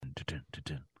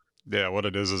Yeah, what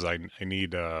it is I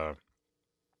need a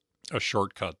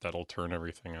shortcut that'll turn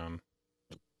everything on.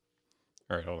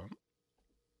 All right, hold on.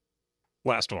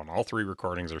 Last one. All three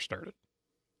recordings are started.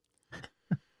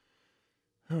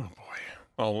 Oh boy.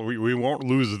 Well, we won't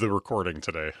lose the recording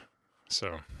today.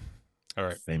 So, all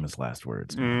right. Famous last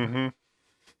words, man. Mm-hmm.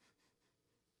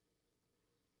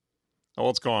 Oh,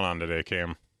 what's going on today,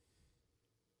 Cam?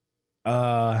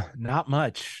 Not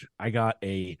much. I got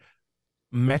a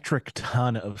metric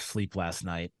ton of sleep last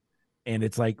night, and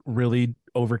it's like really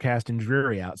overcast and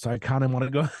dreary out. So I kind of want to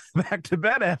go back to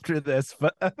bed after this.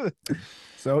 But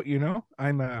so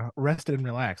I'm rested and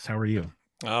relaxed. How are you?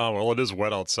 Oh, well, it is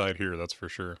wet outside here, that's for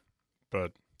sure.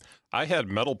 But I had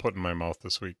metal put in my mouth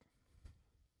this week.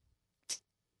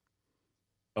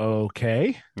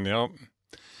 Okay. Yep.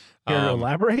 Care to Um,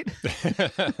 elaborate?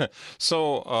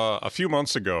 so a few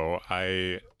months ago,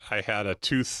 I had a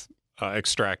tooth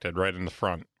extracted right in the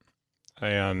front,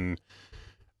 and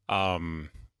um,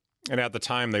 and at the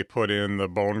time they put in the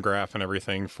bone graft and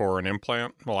everything for an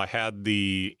implant. Well, I had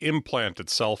the implant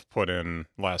itself put in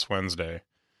last Wednesday,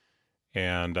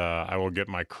 and I will get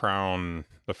my crown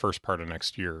the first part of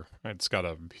next year. It's got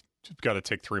to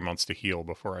take 3 months to heal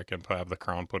before I can have the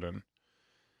crown put in.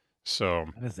 So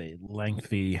That is a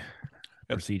lengthy it,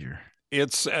 procedure.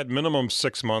 it's at minimum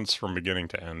 6 months from beginning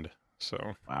to end.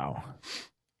 So Wow.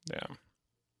 yeah,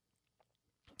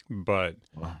 but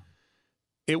Well,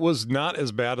 it was not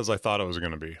as bad as I thought it was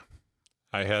going to be.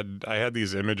 I had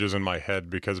these images in my head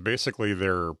because basically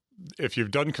they're, if you've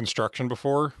done construction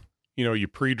before, you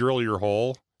pre-drill your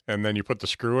hole and then you put the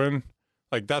screw in.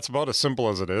 Like that's about as simple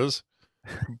as it is.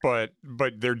 But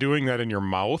they're doing that in your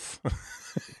mouth.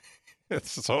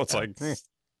 So it's like, that's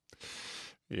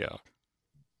yeah.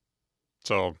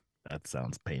 So, that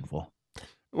sounds painful.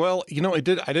 well, I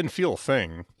didn't feel a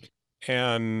thing,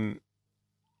 and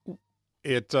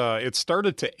it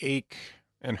started to ache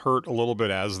and hurt a little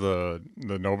bit as the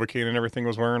Novocaine and everything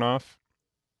was wearing off.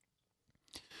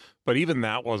 But even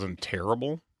that wasn't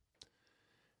terrible.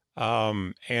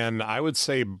 And I would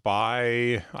say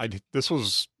this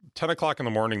was 10 o'clock in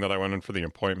the morning that I went in for the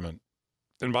appointment.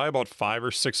 And by about 5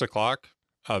 or 6 o'clock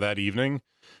that evening,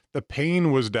 the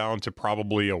pain was down to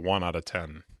probably a 1 out of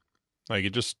 10. Like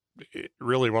it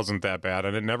really wasn't that bad.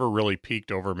 And it never really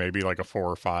peaked over maybe like a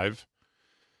 4 or 5.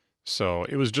 So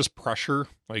it was just pressure.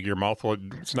 Like your mouth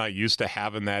it's not used to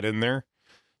having that in there.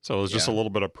 So it was just a Yeah.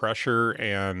 little bit of pressure,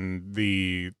 and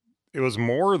it was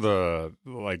more the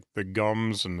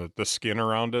gums and the skin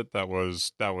around it that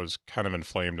was kind of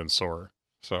inflamed and sore.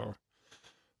 So,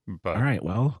 All but right.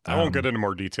 Well, I won't get into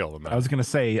more detail than I that. was going to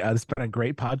say, it's been a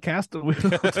great podcast.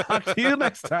 We'll talk to you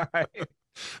next time.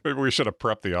 Maybe we should have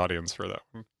prepped the audience for that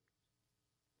one.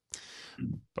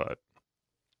 But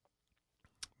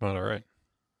all right.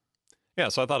 Yeah,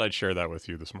 so I thought I'd share that with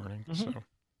you this morning. Mhm.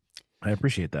 I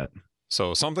appreciate that.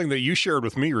 So something that you shared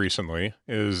with me recently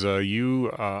is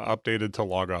you updated to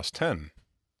Logos 10,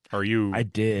 or I you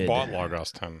did. bought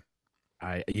Logos 10.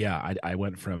 I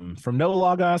went from no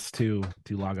Logos to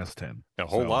Logos 10. A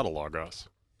whole So lot of Logos.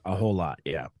 a whole lot.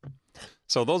 Yeah.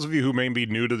 So those of you who may be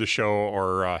new to the show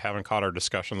or haven't caught our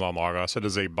discussions on Logos, it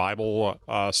is a Bible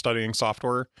studying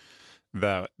software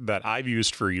that I've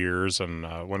used for years.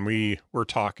 And when we were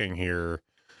talking here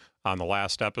on the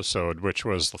last episode, which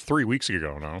was 3 weeks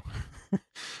ago now,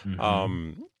 Hmm.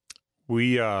 um,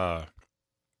 we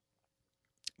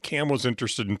Cam was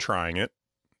interested in trying it,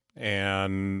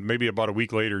 and maybe about a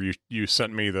week later, you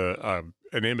sent me the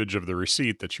an image of the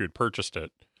receipt that you had purchased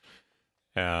it,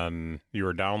 and you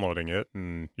were downloading it,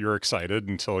 and you were excited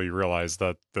until you realized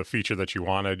that the feature that you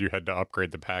wanted, you had to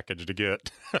upgrade the package to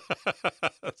get.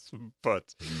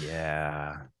 but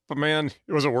Yeah. but man,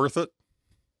 was it worth it?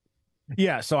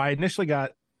 Yeah. So I initially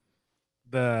got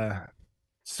the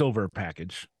silver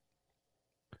package,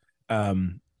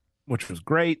 um, which was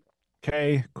great.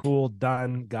 Okay, cool,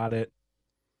 done, got it.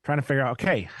 Trying to figure out,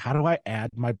 okay, how do I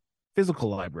add my physical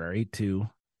library to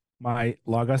my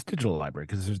Logos digital library?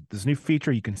 Because there's this new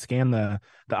feature you can scan the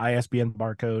ISBN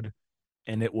barcode,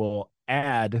 and it will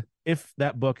add if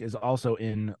that book is also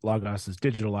in Logos's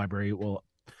digital library. It will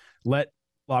let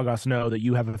Logos know that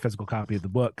you have a physical copy of the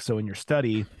book. So in your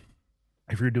study,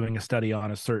 if you're doing a study on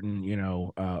a certain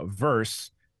verse,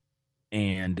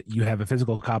 and you have a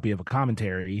physical copy of a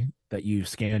commentary that you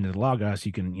scanned into Logos,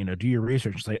 you can, do your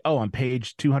research and say, oh, on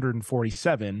page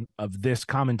 247 of this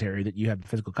commentary that you have a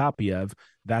physical copy of,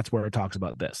 that's where it talks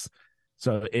about this.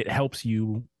 So it helps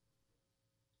you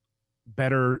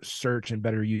better search and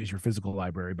better use your physical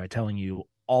library by telling you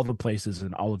all the places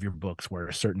in all of your books where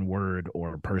a certain word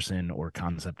or person or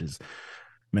concept is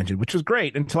mentioned, which was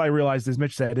great until I realized, as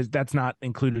Mitch said, that's not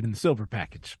included in the silver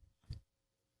package,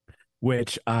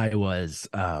 which I was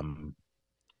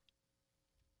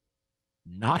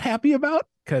not happy about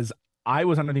because I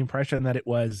was under the impression that it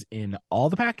was in all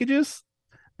the packages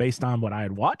based on what I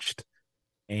had watched.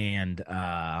 And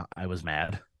I was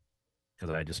mad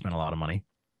because I just spent a lot of money.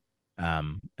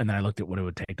 And then I looked at what it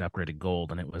would take to upgrade to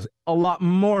gold, and it was a lot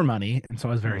more money. And so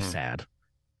I was very sad.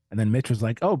 And then Mitch was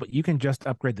like, "Oh, but you can just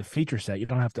upgrade the feature set. You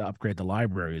don't have to upgrade the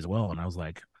library as well." And I was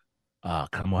like,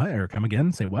 come what? Or come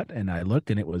again? Say what? And I looked,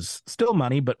 and it was still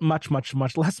money, but much, much,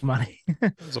 much less money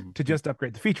to just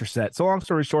upgrade the feature set. So long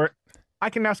story short, I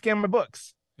can now scan my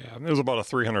books. Yeah, it was about a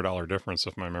 $300 difference,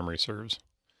 if my memory serves,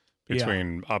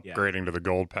 between upgrading to the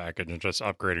gold package and just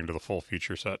upgrading to the full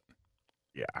feature set.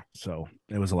 Yeah, so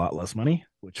it was a lot less money,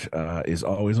 which is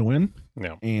always a win.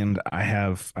 Yeah, and I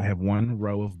have one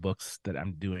row of books that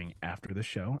I'm doing after the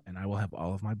show, and I will have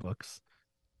all of my books,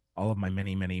 all of my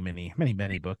many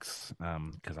books,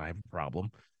 because I have a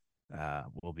problem,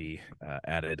 will be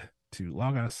added to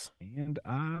Logos, and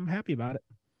I'm happy about it.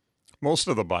 Most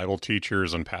of the Bible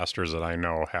teachers and pastors that I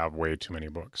know have way too many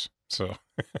books, so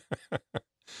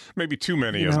maybe too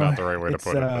many is not the right way to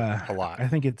put it, but a lot. I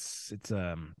think it's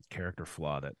character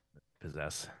flaw that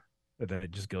possess that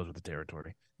it just goes with the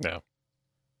territory. Yeah.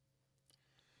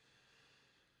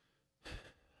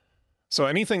 So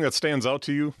anything that stands out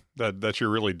to you that you're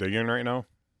really digging right now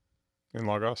in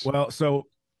Logos? Well, so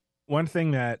one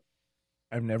thing that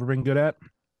I've never been good at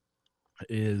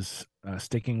is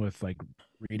sticking with like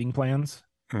reading plans.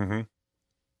 Mm-hmm.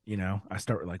 You know, I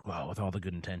start with like, wow, with all the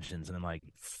good intentions, and then like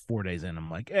 4 days in, I'm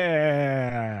like,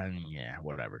 yeah,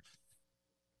 whatever.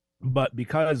 But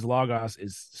because Logos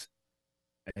is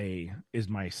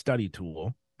my study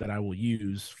tool that I will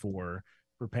use for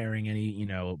preparing any, you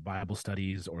know, Bible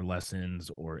studies or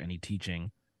lessons or any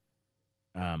teaching,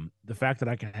 the fact that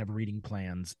I can have reading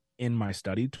plans in my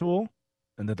study tool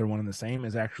and that they're one and the same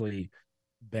has actually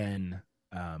been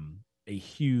a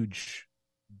huge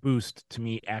boost to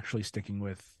me actually sticking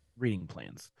with reading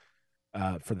plans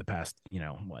for the past,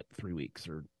 3 weeks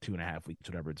or 2.5 weeks,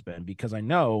 whatever it's been, because I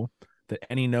know that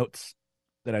any notes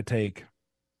that I take,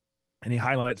 any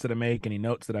highlights that I make, any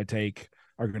notes that I take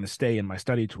are going to stay in my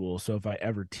study tool. So if I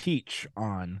ever teach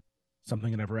on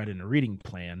something that I've read in a reading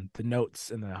plan, the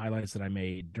notes and the highlights that I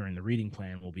made during the reading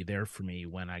plan will be there for me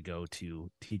when I go to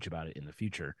teach about it in the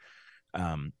future.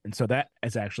 And so that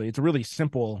is actually, it's a really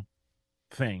simple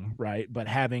thing, right? But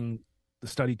having the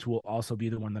study tool also be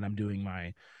the one that I'm doing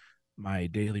my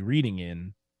daily reading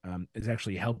in is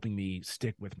actually helping me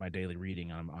stick with my daily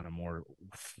reading on a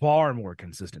far more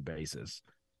consistent basis,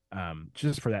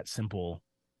 just for that simple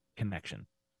connection.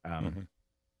 And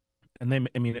then,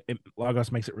 I mean,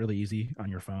 Logos makes it really easy on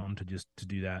your phone to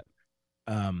do that.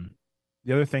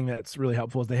 The other thing that's really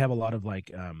helpful is they have a lot of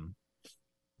like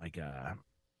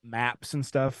maps and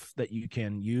stuff that you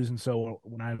can use. And so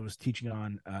when I was teaching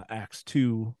on Acts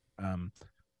 2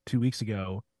 2 weeks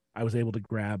ago, I was able to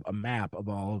grab a map of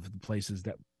all of the places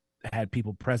that had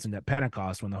people present at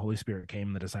Pentecost when the Holy Spirit came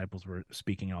and the disciples were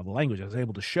speaking all the language. I was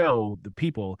able to show the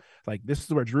people, like, this is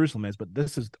where Jerusalem is, but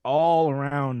this is all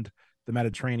around the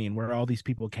Mediterranean, where all these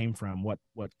people came from, what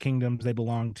kingdoms they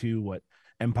belonged to, what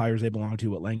empires they belonged to,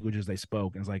 what languages they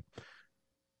spoke. And it's like,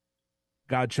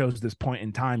 God chose this point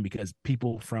in time because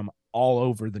people from all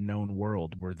over the known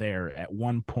world were there at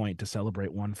one point to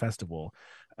celebrate one festival.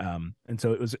 And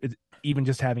so even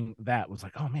just having that was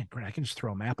like, oh man, great. I can just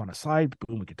throw a map on a slide.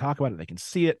 Boom, we can talk about it. They can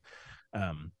see it.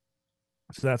 So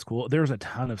that's cool. There's a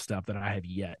ton of stuff that I have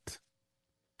yet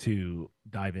to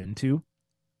dive into.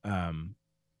 But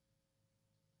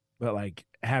like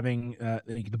having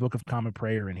the Book of Common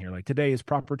Prayer in here, like today is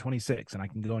Proper 26, and I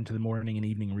can go into the morning and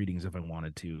evening readings if I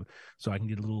wanted to, so I can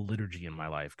get a little liturgy in my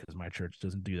life because my church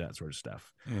doesn't do that sort of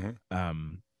stuff.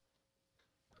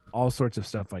 All sorts of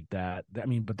stuff like that. I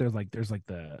mean, but there's like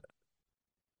the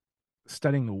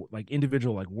studying the like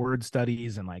individual like word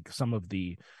studies and like some of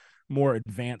the more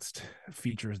advanced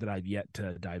features that I've yet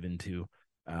to dive into.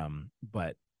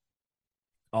 But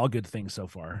all good things so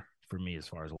far for me as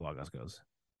far as Logos goes.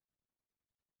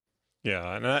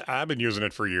 Yeah, and I've been using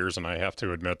it for years, and I have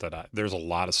to admit that there's a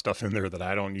lot of stuff in there that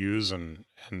I don't use, and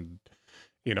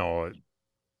you know,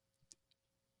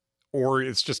 or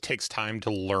it just takes time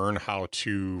to learn how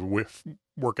to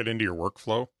work it into your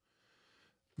workflow.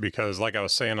 Because, like I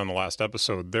was saying on the last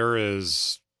episode, there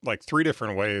is like 3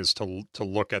 different ways to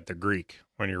look at the Greek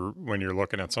when you're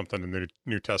looking at something in the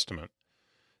New Testament.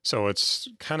 So it's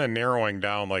kind of narrowing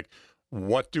down, like,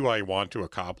 what do I want to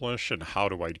accomplish, and how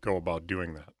do I go about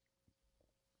doing that?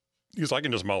 Because I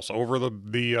can just mouse over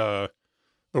the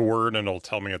the word, and it'll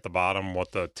tell me at the bottom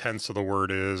what the tense of the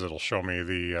word is. It'll show me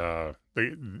the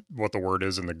what the word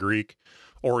is in the Greek,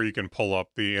 or you can pull up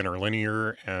the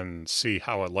interlinear and see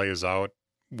how it lays out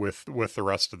with the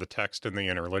rest of the text in the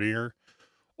interlinear,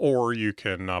 or you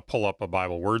can pull up a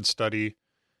Bible word study.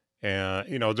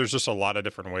 And there's just a lot of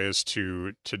different ways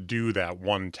to do that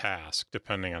one task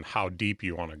depending on how deep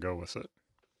you want to go with it.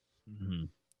 Mm-hmm.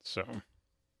 So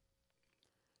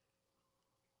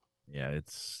yeah,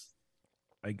 it's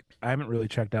I haven't really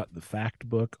checked out the fact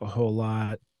book a whole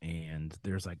lot, and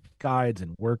there's like guides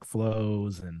and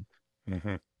workflows, and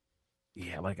mm-hmm.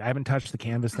 yeah, like I haven't touched the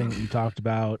Canvas thing that you talked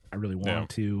about. I really want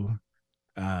to.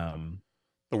 The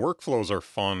workflows are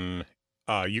fun.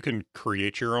 You can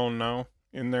create your own now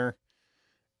in there.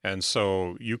 And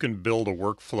so you can build a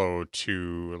workflow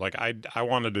to, like, I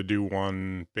wanted to do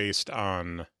one based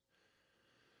on,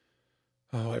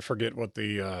 I forget what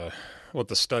the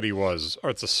study was, or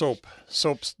it's a soap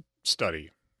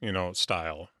study,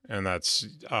 style. And that's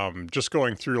just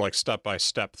going through like step by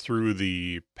step through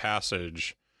the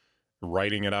passage,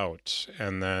 writing it out,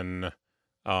 and then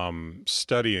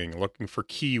studying, looking for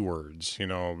keywords,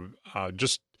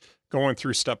 just going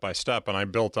through step by step. And I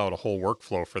built out a whole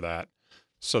workflow for that,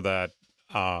 so that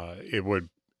it would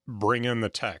bring in the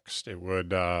text. It would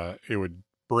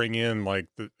bring in like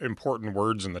the important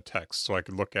words in the text, so I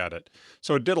could look at it.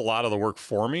 So it did a lot of the work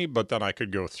for me, but then I could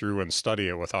go through and study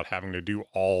it without having to do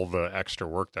all the extra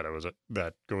work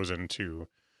that goes into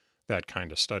that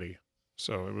kind of study.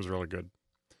 So it was really good.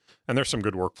 And there's some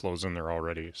good workflows in there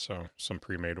already, so some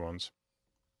pre-made ones.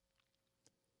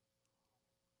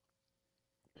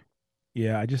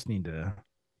 Yeah, I just need to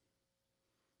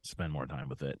spend more time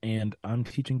with it. And I'm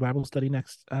teaching Bible study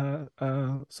next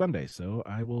Sunday, so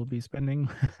I will be spending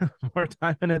more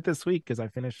time in it this week as I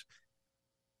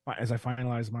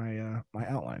finalize my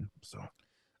outline. So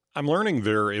I'm learning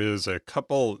there is a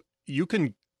couple, you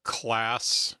can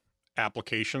class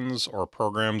applications or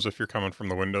programs if you're coming from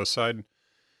the Windows side.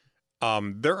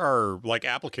 There are like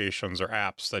applications or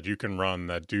apps that you can run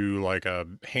that do like a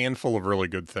handful of really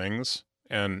good things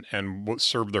and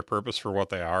serve their purpose for what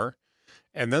they are.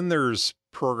 And then there's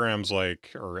programs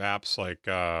like, or apps like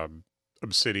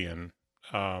Obsidian.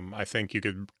 I think you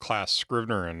could class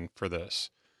Scrivener in for this.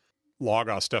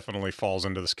 Logos definitely falls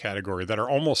into this category that are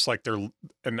almost like they're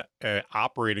an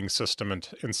operating system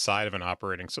inside of an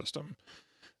operating system.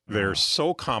 They're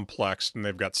so complex and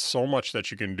they've got so much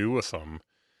that you can do with them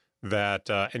that,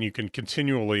 and you can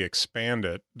continually expand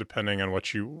it depending on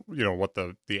what what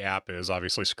the app is.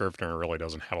 Obviously, Scrivener really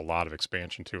doesn't have a lot of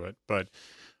expansion to it, but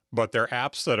they're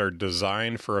apps that are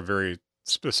designed for a very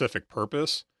specific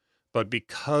purpose. But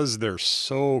because they're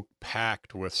so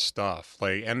packed with stuff,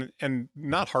 like and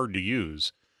not hard to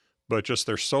use, but just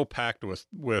they're so packed with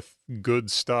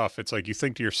good stuff. It's like you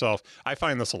think to yourself, I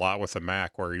find this a lot with the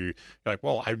Mac, where you're like,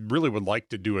 well, I really would like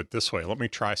to do it this way. Let me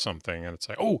try something, and it's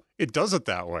like, oh, it does it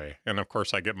that way, and of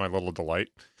course I get my little delight.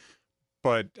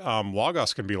 But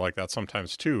Logos can be like that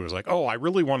sometimes too. It's like, oh, I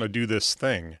really want to do this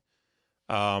thing.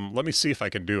 Let me see if I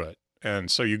can do it.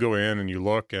 And so you go in and you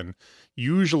look, and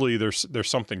usually there's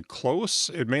something close.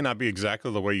 It may not be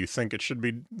exactly the way you think it should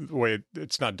be, the way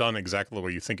it's not done exactly the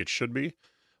way you think it should be,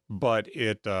 but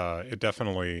it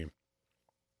definitely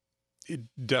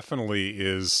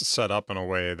is set up in a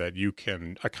way that you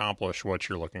can accomplish what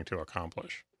you're looking to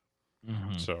accomplish.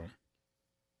 Mm-hmm. So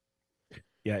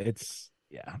yeah,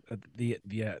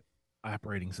 the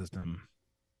operating system,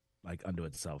 like unto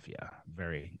itself. Yeah,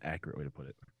 very accurate way to put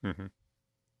it. Mm-hmm.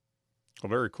 Well,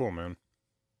 very cool, man.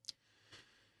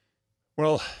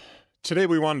 Well, today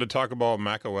we wanted to talk about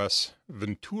macOS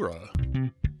Ventura.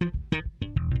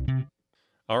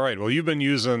 All right. Well, you've been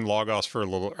using Logos for a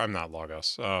little. I'm not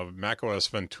Logos. macOS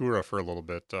Ventura for a little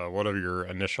bit. What are your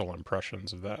initial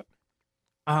impressions of that?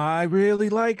 I really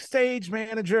like Stage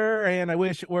Manager, and I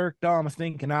wish it worked on a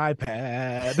stinking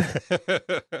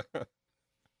iPad.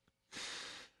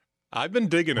 I've been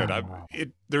digging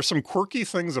it. There's some quirky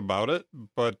things about it,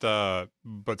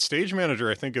 but Stage Manager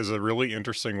I think is a really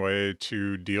interesting way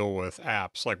to deal with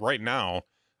apps. Like right now,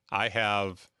 I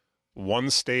have one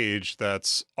stage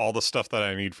that's all the stuff that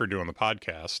I need for doing the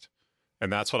podcast, and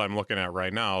that's what I'm looking at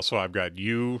right now. So I've got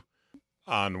you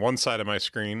on one side of my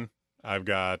screen. I've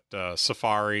got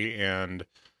Safari and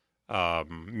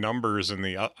Numbers on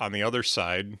the other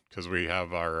side, because we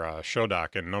have our show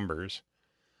doc in Numbers.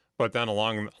 But then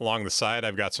along the side,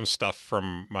 I've got some stuff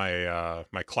from my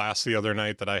my class the other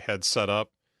night that I had set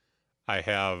up. I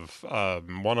have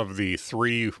one of the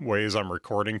 3 ways I'm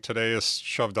recording today is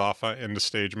shoved off into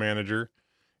Stage Manager,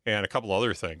 and a couple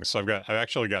other things. So I've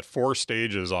actually got 4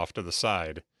 stages off to the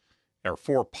side, or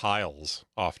 4 piles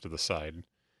off to the side,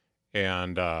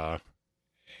 and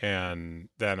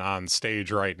then on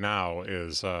stage right now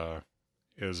is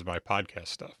my podcast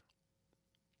stuff.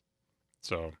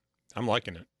 So I'm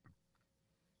liking it.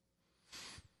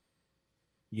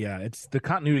 Yeah, it's the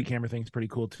continuity camera thing's pretty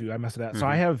cool too. I messed it out. So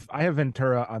Mhm. I have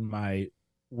Ventura on my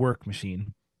work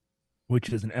machine, which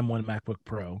is an M1 MacBook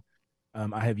Pro.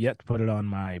 I have yet to put it on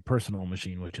my personal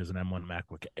machine, which is an M1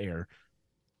 MacBook Air.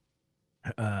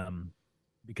 Um,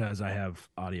 because I have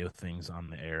audio things on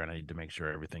the air and I need to make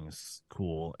sure everything's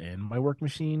cool. And my work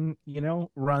machine,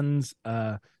 runs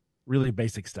really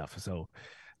basic stuff. So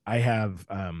I have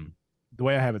the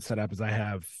way I have it set up is I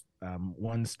have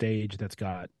one stage that's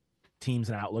got Teams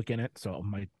and Outlook in it. So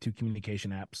my two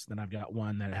communication apps. Then I've got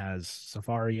one that has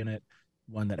Safari in it,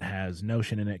 one that has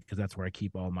Notion in it, because that's where I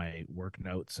keep all my work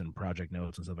notes and project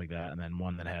notes and stuff like that. And then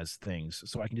one that has things.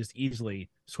 So I can just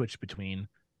easily switch between,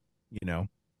 you know,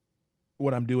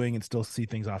 what I'm doing and still see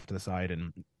things off to the side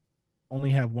and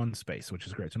only have one space, which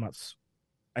is great. So I'm not,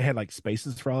 I had like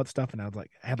spaces for all that stuff, and I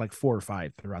had like 4 or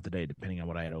 5 throughout the day, depending on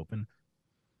what I had open.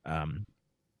 Um,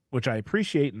 which I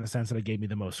appreciate in the sense that it gave me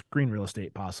the most screen real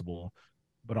estate possible,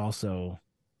 but also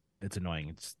it's annoying.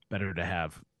 It's better to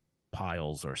have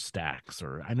piles or stacks,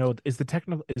 or I know is the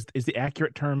technical is the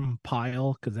accurate term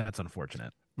pile, because that's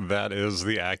unfortunate. That is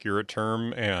the accurate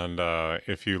term. And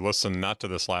if you listen not to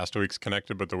this last week's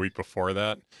Connected, but the week before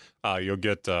that, you'll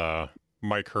get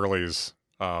Mike Hurley's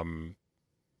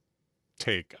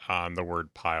take on the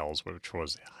word piles, which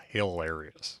was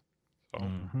hilarious. So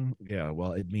Yeah,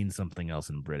 well, it means something else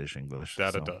in British English,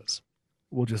 that it so does.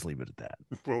 we'll just leave it at that.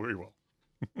 Well, we will.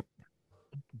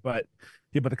 But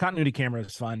yeah, but the continuity camera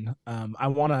is fun. I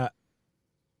want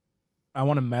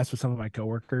to mess with some of my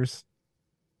coworkers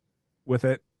with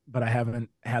it, but I haven't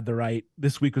had the right.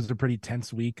 This week was a pretty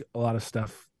tense week. A lot of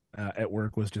stuff at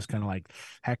work was just kind of like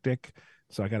hectic,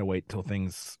 so I got to wait till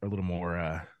things are a little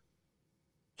more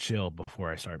chill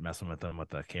before I start messing with them with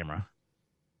the camera.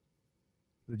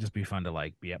 It'd just be fun to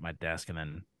like be at my desk and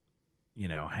then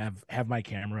have my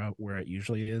camera where it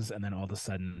usually is, and then all of a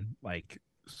sudden like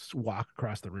walk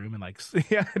across the room and like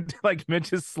yeah, like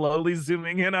Mitch is slowly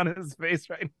zooming in on his face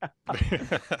right now.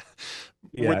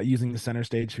 Yeah, With, using the center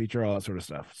stage feature, all that sort of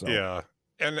stuff. So yeah,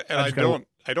 and I I just gotta.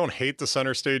 don't hate the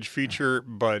center stage feature,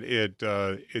 but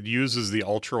it uses the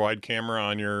ultra wide camera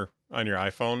on your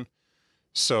iPhone,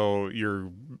 so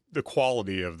the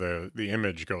quality of the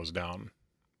image goes down.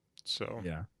 So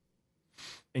Yeah,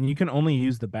 and you can only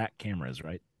use the back cameras,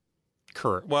 right?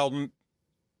 correct. Well,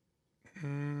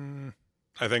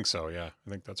 I think so. Yeah, I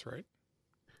think that's right.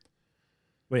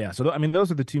 But yeah, so I mean,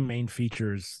 those are the two main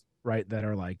features, right? That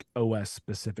are like OS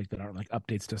specific, that aren't like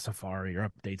updates to Safari or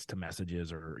updates to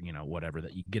messages or whatever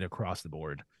that you get across the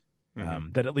board. Hmm.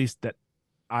 That at least that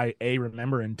I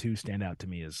remember, and two stand out to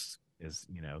me as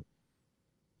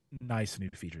nice new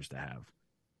features to have.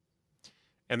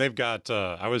 And they've got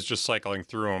I was just cycling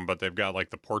through them, but they've got like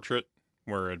the portrait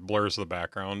where it blurs the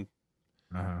background.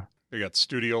 Uh-huh. They got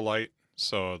studio light,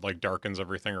 so it like darkens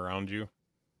everything around you.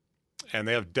 And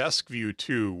they have desk view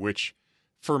too, which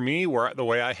for me, where the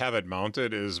way I have it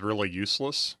mounted is really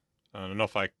useless. I don't know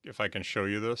if I can show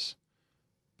you this,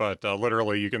 but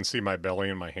literally you can see my belly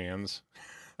and my hands.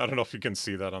 I don't know if you can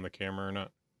see that on the camera or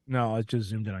not. No, it just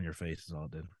zoomed in on your face is all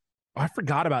it did. Oh, I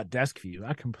forgot about desk view.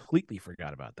 I completely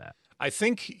forgot about that. I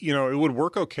think, it would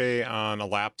work okay on a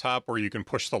laptop where you can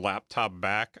push the laptop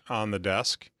back on the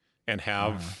desk and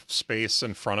Uh-huh. have space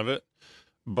in front of it.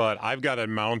 But I've got it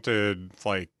mounted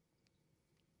like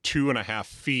 2.5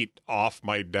 feet off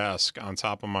my desk on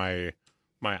top of my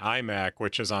iMac,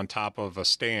 which is on top of a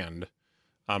stand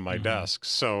on my Mm-hmm. desk.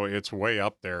 So it's way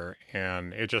up there,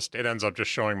 and it ends up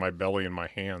just showing my belly and my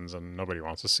hands, and nobody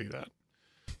wants to see that.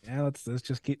 Yeah, let's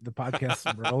just keep the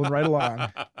podcast rolling right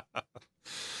along.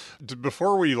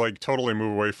 Before we like totally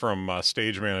move away from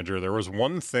Stage Manager, there was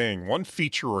one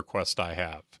feature request I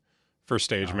have for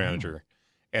Stage Oh, Manager,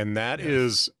 and that yes.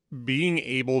 is being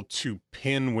able to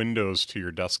pin windows to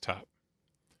your desktop.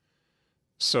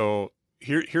 So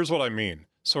here's what I mean.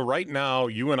 So right now,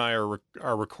 you and I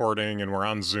are recording, and we're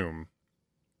on Zoom,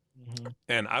 Mm-hmm.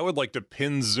 and I would like to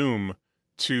pin Zoom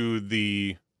to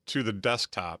the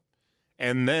desktop,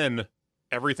 and then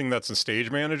everything that's in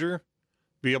Stage Manager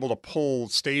be able to pull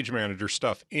Stage Manager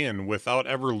stuff in without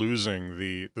ever losing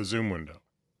the Zoom window.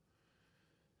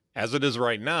 As it is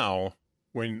right now,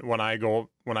 when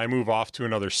I move off to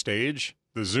another stage,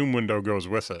 the Zoom window goes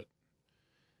with it.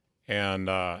 And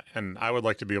I would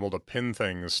like to be able to pin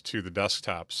things to the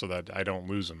desktop so that I don't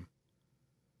lose them.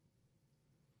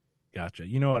 Gotcha.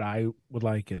 You know what I would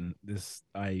like, and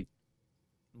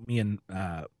me and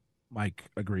Mike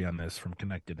agree on this from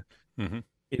Connected. Mm-hmm.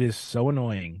 It is so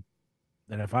annoying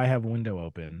that if I have a window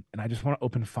open and I just want to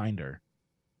open Finder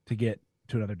to get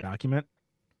to another document,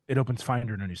 it opens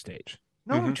Finder in a new stage.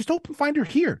 No, Mm-hmm. just open Finder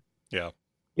here. Yeah.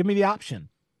 Give me the option.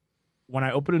 When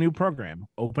I open a new program,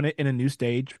 open it in a new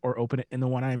stage or open it in the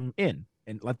one I'm in,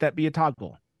 and let that be a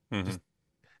toggle. Mm-hmm. Just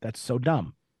that's so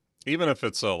dumb. Even if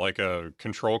it's like a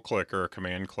control click or a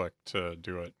command click to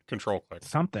do it, control click.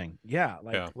 Something, yeah.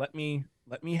 Like Yeah. let me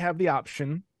have the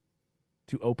option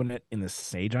to open it in the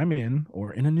stage I'm in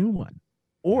or in a new one,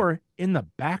 or in the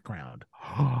background,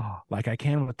 like I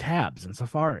can with tabs in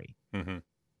Safari. Mm-hmm.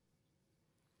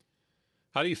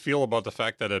 How do you feel about the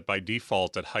fact that by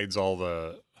default it hides all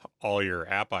your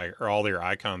all your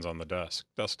icons on the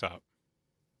desktop?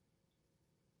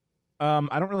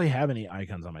 I don't really have any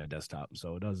icons on my desktop,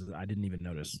 so I didn't even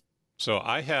notice. So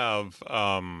I have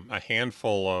a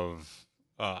handful of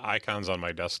icons on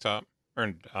my desktop,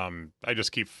 and I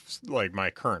just keep like my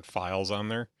current files on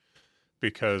there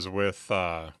because with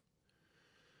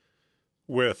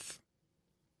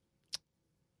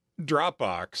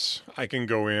Dropbox, I can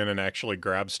go in and actually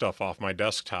grab stuff off my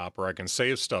desktop, or I can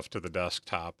save stuff to the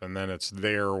desktop, and then it's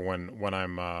there when I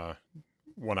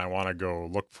want to go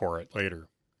look for it later.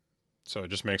 So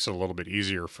it just makes it a little bit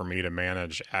easier for me to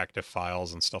manage active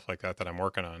files and stuff like that I'm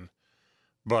working on.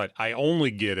 But I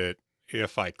only get it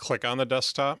if I click on the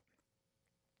desktop,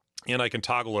 and I can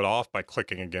toggle it off by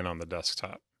clicking again on the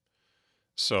desktop.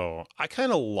 So I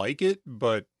kind of like it,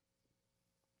 but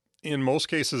in most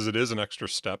cases it is an extra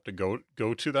step to go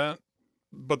to that.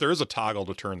 But there is a toggle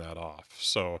to turn that off.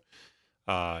 So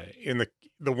in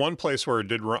the one place where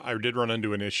I did run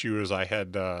into an issue is I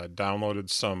had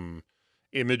downloaded some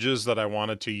images that I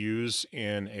wanted to use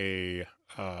in a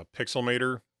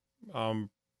Pixelmator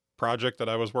project that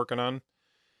I was working on.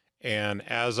 And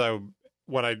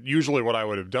what I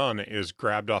would have done is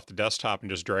grabbed off the desktop and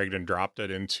just dragged and dropped it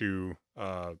into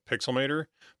Pixelmator.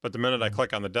 But the minute I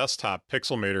click on the desktop,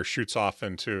 Pixelmator shoots off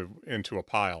into a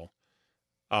pile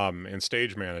in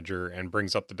Stage Manager and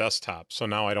brings up the desktop. So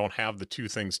now I don't have the two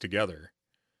things together.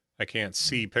 I can't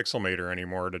see Pixelmator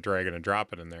anymore to drag it and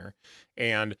drop it in there.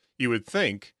 And you would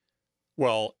think,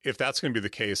 well, if that's going to be the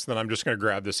case, then I'm just going to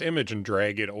grab this image and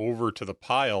drag it over to the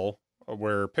pile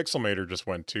where Pixelmator just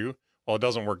went to. Well, it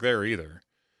doesn't work there either,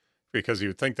 because you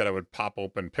would think that it would pop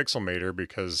open Pixelmator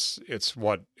because it's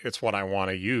what I want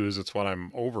to use. It's what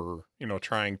I'm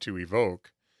trying to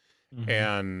evoke.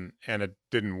 And it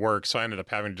didn't work. So I ended up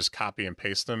having to just copy and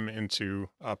paste them into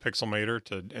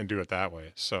Pixelmator and do it that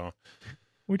way. So,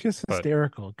 which is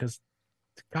hysterical because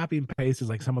copy and paste is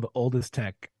like some of the oldest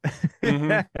tech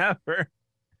ever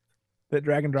that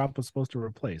drag and drop was supposed to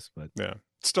replace. But yeah,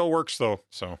 it still works though,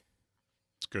 so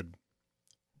it's good.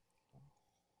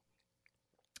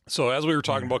 So as we were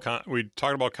talking about, we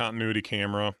talked about continuity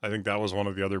camera. I think that was one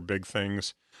of the other big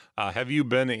things. Have you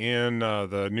been in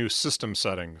the new system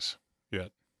settings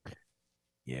yet?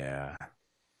 Yeah,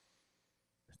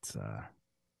 it's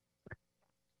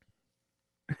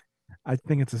I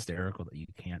think it's hysterical that you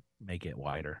can't make it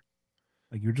wider.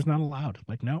 Like you're just not allowed.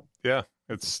 Like no. Yeah,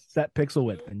 it's set pixel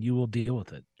width, and you will deal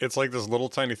with it. It's like this little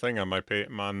tiny thing on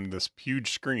on this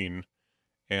huge screen,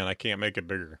 and I can't make it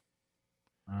bigger.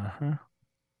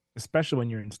 Especially when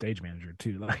you're in Stage Manager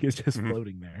too. Like it's just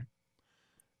floating there.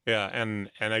 Yeah, and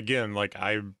again, like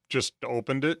I just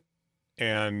opened it,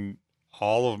 and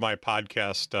all of my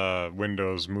podcast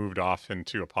windows moved off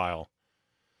into a pile.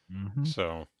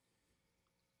 So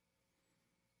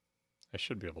I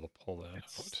should be able to pull that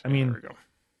out. I mean, there we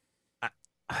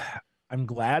go. I'm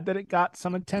glad that it got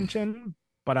some attention,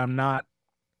 but I'm not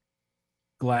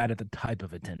glad at the type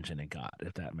of attention it got,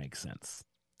 if that makes sense.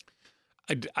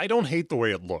 I don't hate the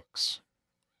way it looks.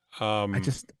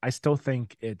 I still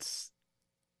think it's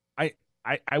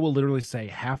I will literally say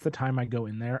half the time I go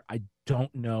in there, I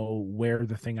don't know where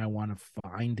the thing I want to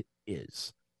find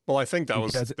is. Well, I think that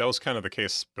was kind of the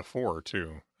case before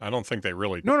too. I don't think they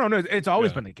really. No. It's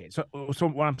always been the case. So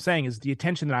what I'm saying is the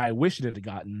attention that I wish it had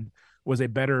gotten was a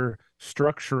better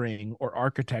structuring or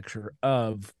architecture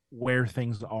of where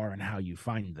things are and how you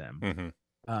find them,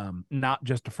 not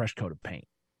just a fresh coat of paint.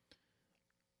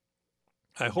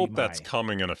 I hope that's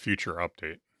coming in a future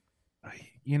update.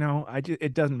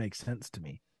 It doesn't make sense to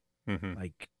me.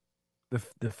 Like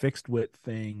the fixed width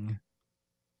thing,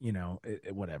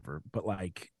 whatever. But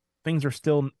like things are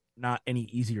still not any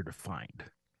easier to find.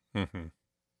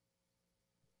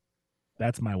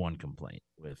 That's my one complaint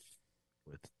with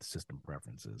system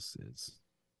preferences is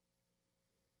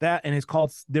that, and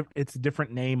it's a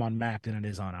different name on Mac than it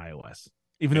is on iOS.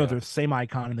 Even though they're the same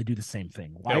icon and they do the same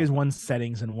thing. Why is one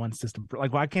settings and one system?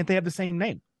 Like, why can't they have the same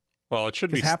name? Well, it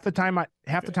should Because be. half the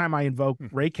time I invoke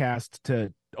Raycast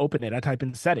to open it, I type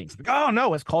in settings. Like, oh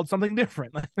no, it's called something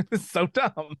different. It's so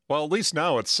dumb. Well, at least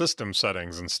now it's system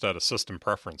settings instead of system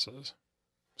preferences.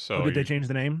 Oh, So did they change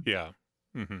the name? yeah.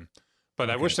 But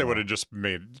I Okay, wish they would well.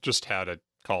 have just had it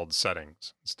called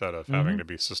settings instead of having to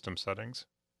be system settings.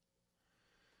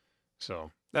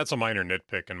 So that's a minor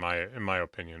nitpick in my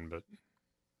opinion, but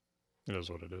it is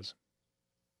what it is.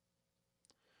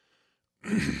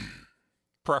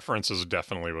 Preferences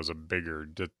definitely was a bigger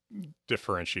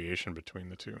differentiation between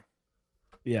the two.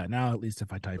 Yeah, now at least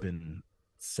if I type in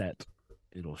set,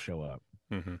 it'll show up.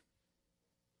 Mm-hmm.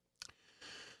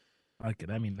 I like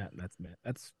it. I mean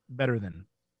that's better than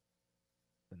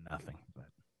nothing. But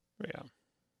Yeah.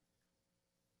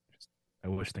 I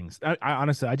wish things. I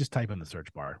honestly, I just type in the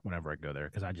search bar whenever I go there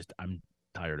because I'm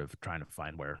tired of trying to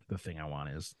find where the thing I want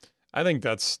is. I think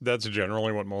that's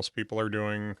generally what most people are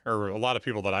doing, or a lot of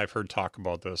people that I've heard talk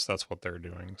about this. That's what they're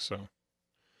doing. So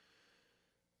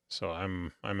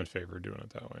I'm in favor of doing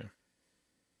it that way.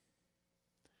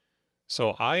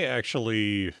 So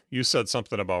you said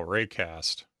something about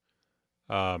Raycast.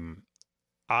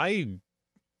 I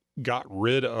got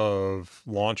rid of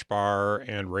LaunchBar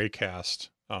and Raycast.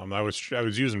 I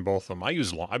was using both of them.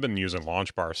 I've been using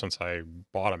LaunchBar since I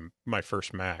bought my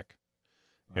first Mac,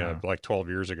 like 12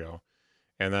 years ago.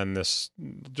 And then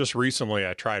just recently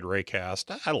I tried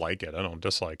Raycast. I like it. I don't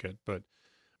dislike it,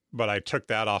 but I took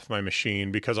that off my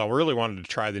machine because I really wanted to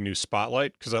try the new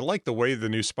Spotlight because I like the way the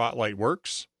new Spotlight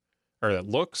works or it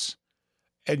looks.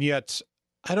 And yet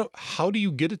how do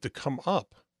you get it to come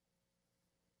up?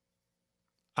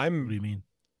 What do you mean?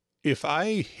 If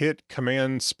I hit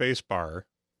Command Spacebar,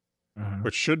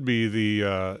 which should be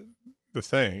the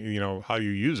thing, how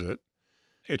you use it,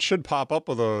 it should pop up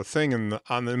with a thing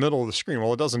on the middle of the screen.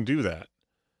 Well, it doesn't do that.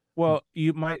 Well,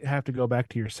 you might have to go back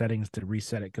to your settings to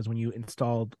reset it because when you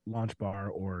installed LaunchBar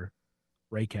or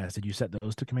Raycast, did you set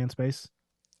those to Command Space?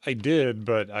 I did,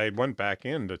 but I went back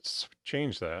in to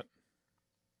change that.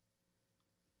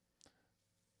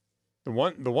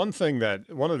 One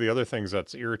of the other things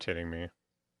that's irritating me.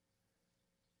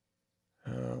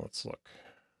 Let's look.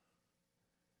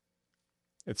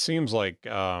 It seems like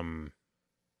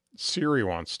Siri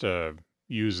wants to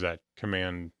use that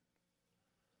command.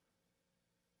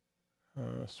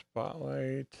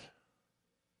 Spotlight.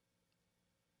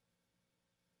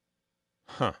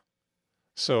 Huh.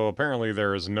 So apparently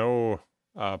there is no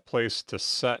place to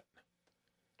set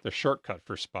the shortcut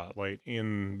for Spotlight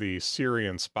in the Siri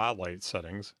and Spotlight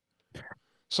settings.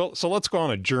 So let's go on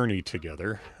a journey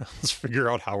together. Let's figure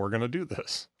out how we're going to do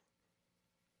this.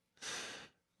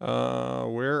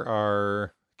 Where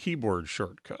are keyboard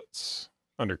shortcuts?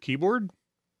 Under keyboard?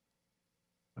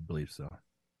 I believe so.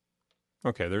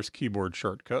 Okay, there's keyboard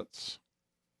shortcuts.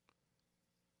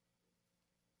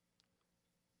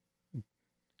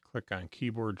 Click on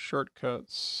keyboard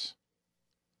shortcuts.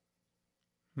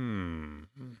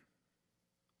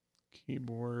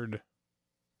 Keyboard.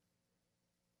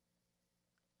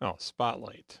 Oh,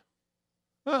 Spotlight.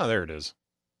 Ah, there it is.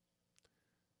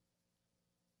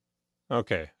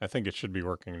 Okay, I think it should be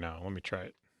working now. Let me try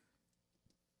it.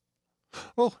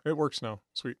 Oh, it works now.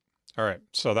 Sweet. All right,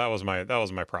 so that was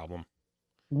my problem.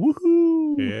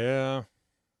 Woohoo! Yeah.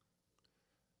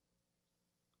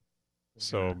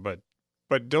 So, but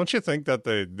don't you think that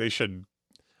they should?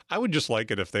 I would just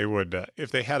like it if they would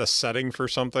if they had a setting for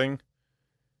something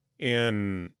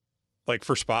in like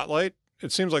for Spotlight.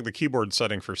 It seems like the keyboard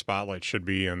setting for Spotlight should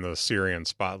be in the Siri and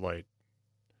Spotlight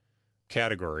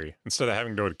category instead of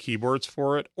having to go to keyboards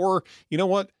for it. Or you know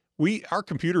what? Our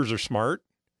computers are smart.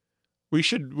 We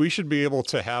should be able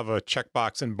to have a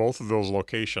checkbox in both of those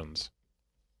locations,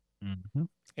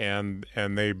 and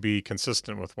they be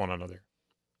consistent with one another.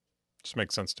 Just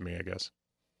makes sense to me, I guess.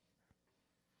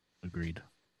 Agreed.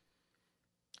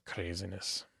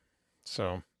 Craziness.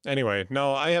 So anyway,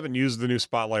 no, I haven't used the new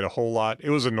Spotlight a whole lot.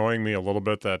 It was annoying me a little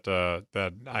bit that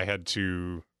I had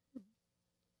to.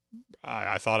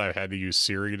 I thought I had to use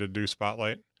Siri to do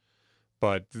Spotlight,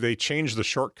 but they changed the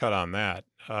shortcut on that.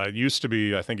 It used to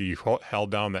be, I think, you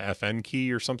held down the FN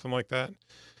key or something like that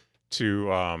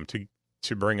to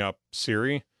bring up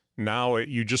Siri. Now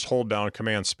you just hold down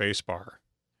Command Spacebar,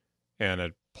 and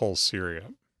it pulls Siri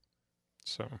up.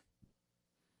 So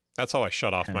that's how I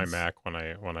shut off my Mac when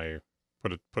I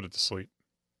put it to sleep.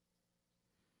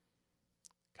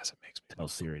 Because it makes me tell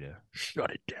Siri to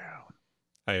shut it down.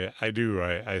 I do.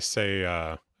 I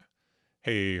say,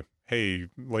 hey,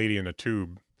 lady in the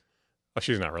tube. Well,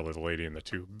 she's not really the lady in the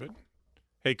tube, but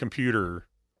hey, computer.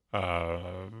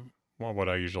 What would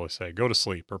I usually say? Go to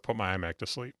sleep or put my iMac to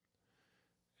sleep.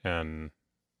 And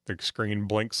the screen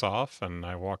blinks off and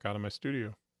I walk out of my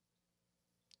studio.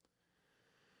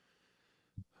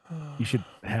 You should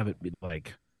have it be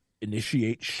like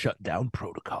initiate shutdown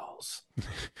protocols.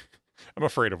 I'm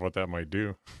afraid of what that might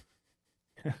do.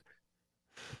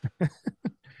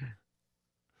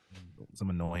 Some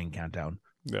annoying countdown.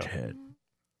 Yeah. 10,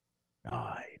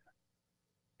 9,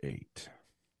 8.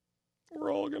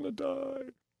 We're all going to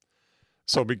die.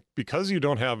 So because you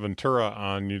don't have Ventura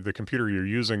on the computer you're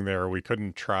using there, we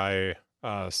couldn't try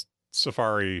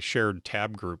Safari shared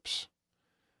tab groups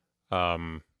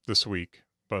this week,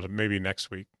 but maybe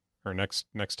next week or next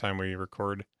time we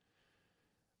record.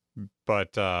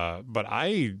 But I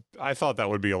thought that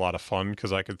would be a lot of fun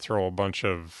because I could throw a bunch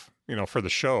of, for the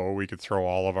show, we could throw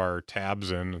all of our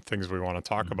tabs in, things we want to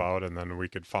talk about, and then we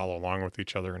could follow along with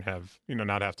each other and have,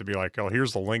 not have to be like, oh,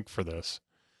 here's the link for this.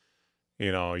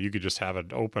 You could just have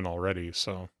it open already.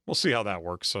 So we'll see how that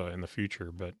works in the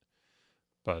future. But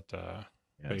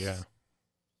yeah,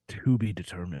 to be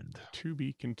determined. To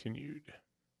be continued.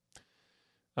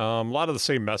 A lot of the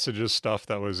same messages stuff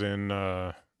that was in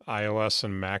iOS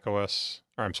and Mac OS,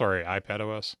 or I'm sorry, iPad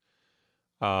OS.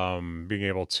 Being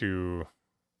able to,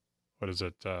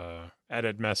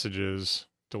 edit messages,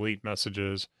 delete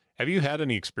messages. Have you had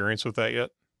any experience with that yet?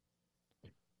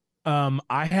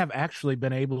 I have actually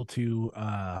been able to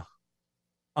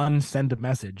unsend a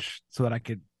message so that I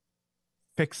could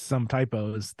fix some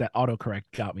typos that autocorrect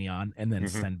got me on and then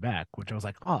send back, which I was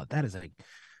like, oh, that is a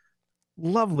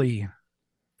lovely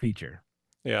feature.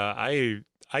 Yeah, I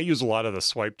use a lot of the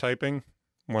swipe typing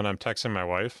when I'm texting my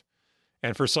wife.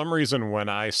 And for some reason, when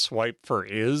I swipe for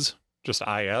just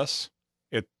is,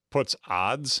 it puts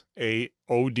odds,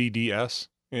 AODDS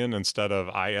in instead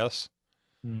of is.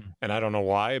 And I don't know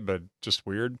why, but just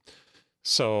weird.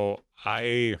 So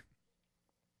I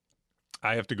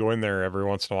have to go in there every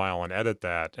once in a while and edit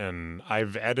that. And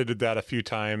I've edited that a few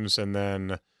times. And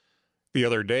then the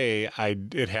other day,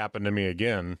 it happened to me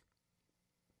again.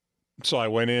 So I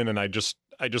went in and I just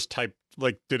typed,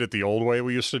 did it the old way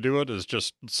we used to do it, is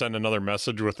just send another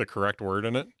message with the correct word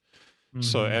in it.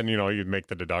 So, and you'd make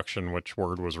the deduction which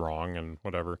word was wrong and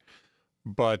whatever.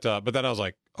 But then I was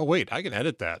like, oh wait, I can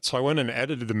edit that. So I went and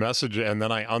edited the message, and then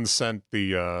I unsent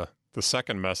the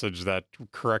second message that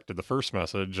corrected the first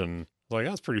message, and like,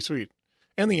 that's pretty sweet.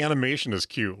 And the animation is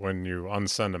cute when you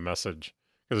unsend a message,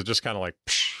 because it just kind of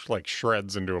like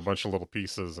shreds into a bunch of little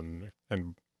pieces and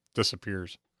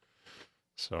disappears.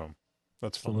 So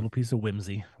that's fun. A little piece of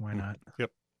whimsy. Why not?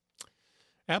 Yep.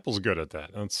 Apple's good at that.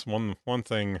 That's one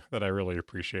thing that I really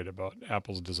appreciate about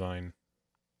Apple's design.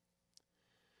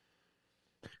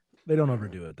 They don't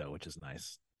overdo it, though, which is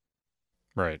nice.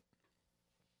 Right.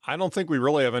 I don't think we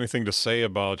really have anything to say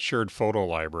about shared photo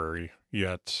library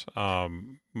yet.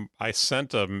 I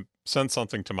sent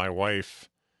something to my wife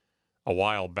a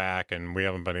while back, and we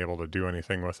haven't been able to do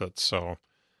anything with it. So,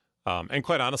 and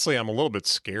quite honestly, I'm a little bit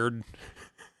scared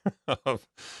of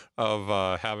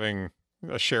having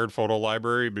a shared photo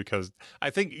library, because I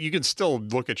think you can still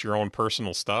look at your own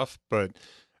personal stuff, but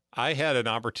I had an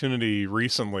opportunity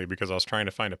recently because I was trying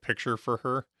to find a picture for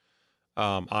her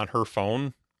on her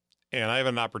phone, and I have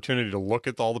an opportunity to look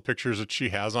at all the pictures that she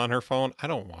has on her phone. I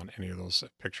don't want any of those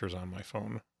pictures on my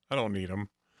phone. I don't need them.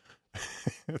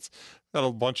 It's got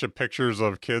a bunch of pictures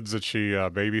of kids that she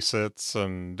babysits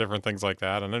and different things like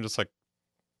that, and I'm just like,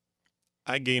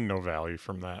 I gain no value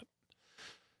from that.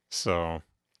 So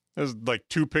there's like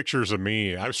 2 pictures of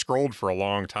me. I've scrolled for a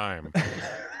long time.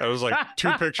 There was like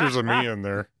 2 pictures of me in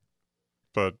there.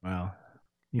 But well,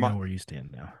 you know where you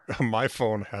stand now. My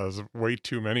phone has way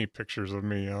too many pictures of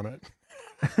me on it.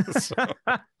 So,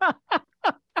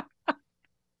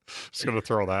 just gonna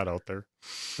throw that out there.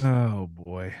 Oh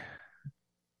boy.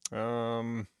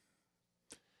 I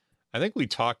think we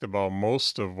talked about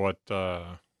most of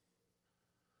the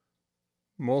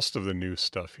new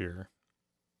stuff here.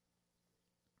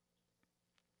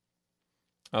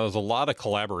 There's a lot of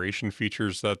collaboration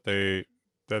features that they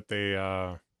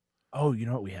oh, you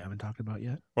know what we haven't talked about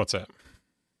yet? What's that?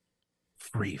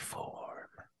 Freeform.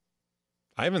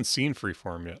 I haven't seen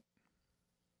Freeform yet.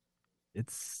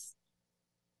 Is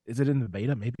it in the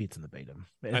beta? Maybe it's in the beta.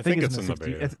 I think it's in the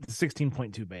beta. It's the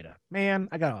 16.2 beta. Man,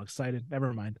 I got all excited.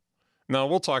 Never mind. No,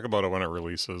 we'll talk about it when it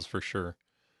releases for sure.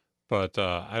 But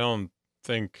I don't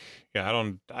think,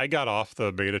 I got off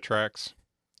the beta tracks.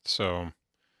 So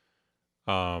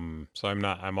I'm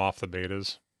off the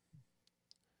betas.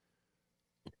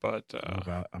 But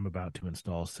I'm about to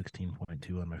install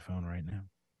 16.2 on my phone right now.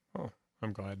 Oh,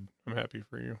 I'm glad. I'm happy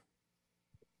for you.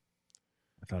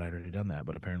 I thought I'd already done that,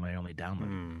 but apparently I only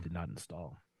downloaded, did not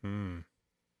install.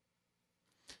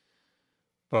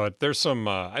 But there's some,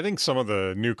 I think some of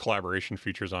the new collaboration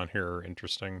features on here are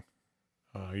interesting.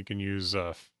 You can use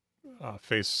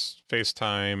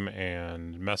FaceTime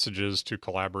and messages to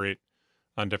collaborate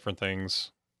on different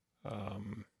things.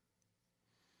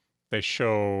 They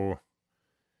show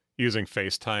using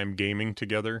FaceTime gaming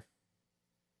together,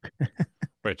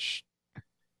 which,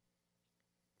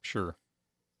 sure.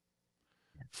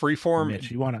 Freeform.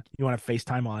 Mitch, you wanna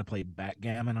FaceTime while I play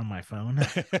backgammon on my phone?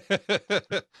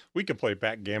 We could play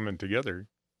backgammon together.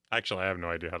 Actually, I have no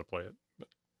idea how to play it.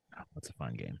 Oh, that's a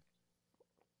fun game.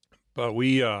 But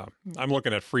I'm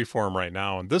looking at Freeform right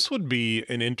now, and this would be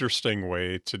an interesting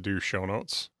way to do show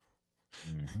notes.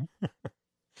 Mm-hmm. Well,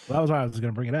 that was why I was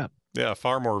going to bring it up. Yeah,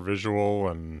 far more visual,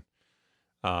 and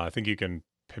I think you can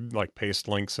like paste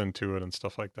links into it and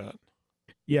stuff like that.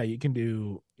 Yeah, you can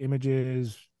do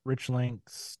images, rich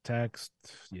links, text.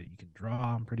 Yeah, you can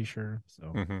draw. I'm pretty sure.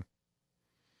 So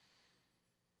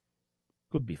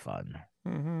could be fun.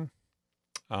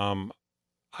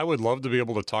 I would love to be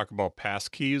able to talk about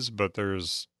passkeys, but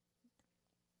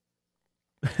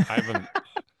I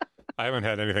haven't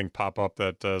had anything pop up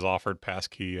that has offered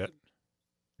passkey yet.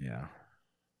 Yeah.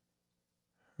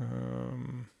 I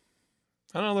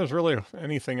don't know. There's really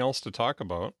anything else to talk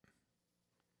about.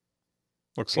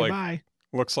 Looks like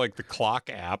the clock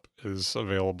app is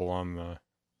available on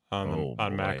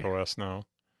Mac OS now.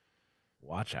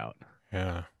 Watch out.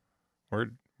 Yeah.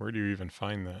 Where do you even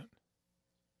find that?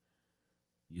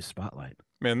 Use Spotlight.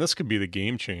 Man, this could be the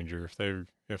game changer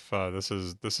if this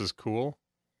is cool.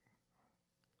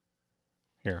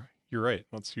 Here, you're right.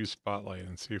 Let's use Spotlight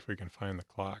and see if we can find the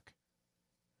clock.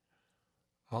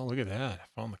 Oh, look at that. I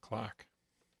found the clock.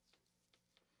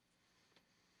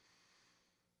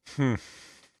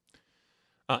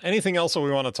 Anything else that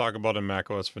we want to talk about in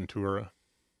macOS Ventura?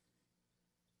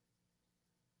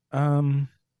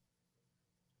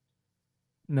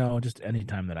 No, just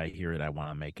anytime that I hear it, I want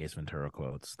to make Ace Ventura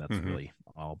quotes. That's really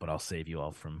all, but I'll save you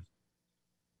all from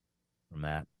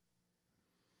that.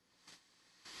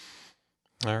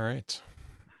 All right.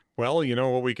 Well, you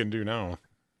know what we can do now.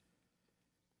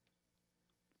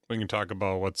 We can talk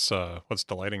about what's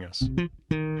delighting us.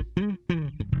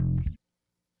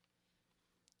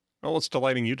 Well, what's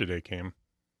delighting you today, Cam?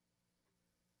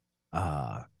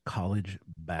 College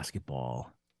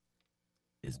basketball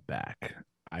is back.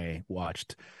 I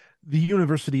watched the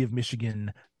University of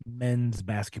Michigan men's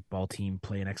basketball team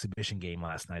play an exhibition game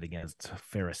last night against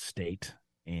Ferris State,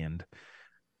 and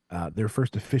their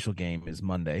first official game is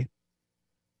Monday,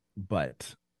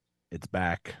 but it's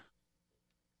back,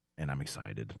 and I'm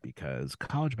excited because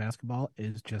college basketball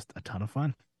is just a ton of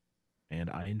fun, and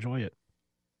I enjoy it.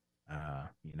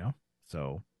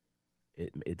 So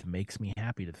it makes me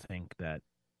happy to think that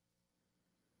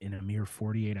in a mere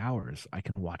 48 hours, I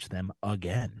can watch them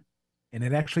again, and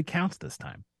it actually counts this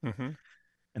time. And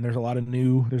there's a lot of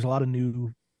new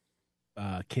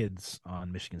kids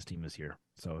on Michigan's team this year,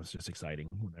 so it's just exciting.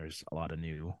 There's a lot of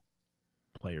new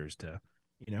players to,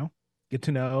 get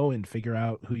to know and figure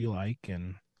out who you like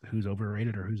and who's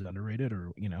overrated or who's underrated,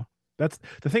 or that's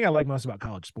the thing I like most about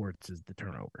college sports is the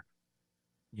turnover.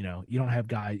 You don't have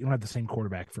the same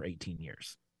quarterback for 18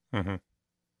 years.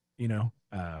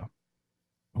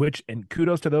 Which, and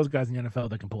kudos to those guys in the NFL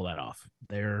that can pull that off.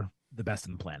 They're the best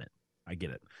on the planet. I get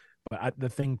it. But the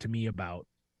thing to me about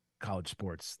college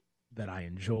sports that I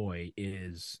enjoy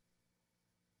is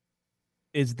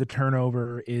the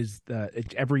turnover,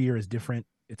 every year is different.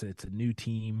 It's a new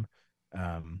team.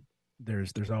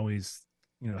 There's always,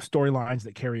 storylines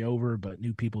that carry over, but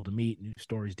new people to meet, new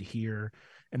stories to hear.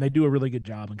 And they do a really good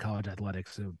job in college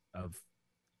athletics of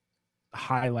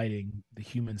highlighting the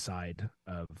human side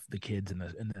of the kids and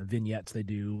the vignettes they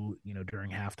do,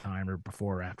 during halftime or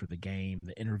before or after the game,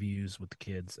 the interviews with the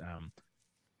kids.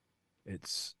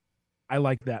 I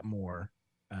like that more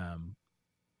than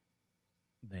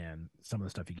some of the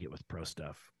stuff you get with pro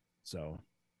stuff. So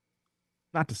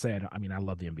not to say I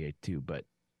love the NBA too, but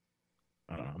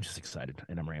I don't know, I'm just excited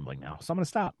and I'm rambling now. So I'm going to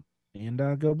stop and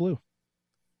go blue.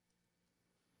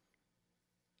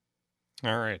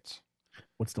 All right.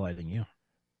 What's delighting you?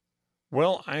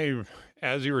 Well,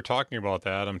 as you were talking about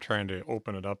that, I'm trying to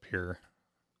open it up here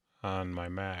on my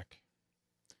Mac.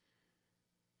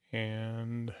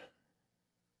 And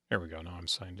there we go. Now I'm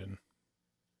signed in.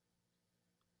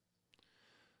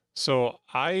 So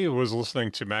I was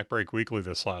listening to Mac Break Weekly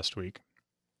this last week.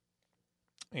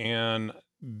 And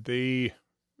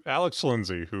Alex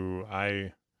Lindsay, who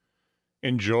I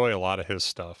enjoy a lot of his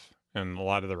stuff and a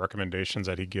lot of the recommendations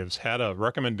that he gives, had a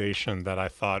recommendation that I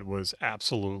thought was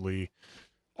absolutely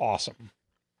awesome.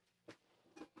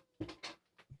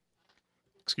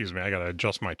 Excuse me, I gotta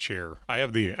adjust my chair. I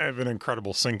have an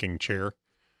incredible sinking chair,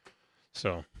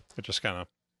 so it just kind of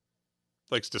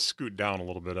likes to scoot down a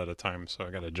little bit at a time. So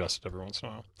I gotta adjust it every once in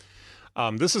a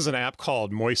while. This is an app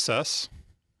called Moises,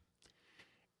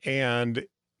 and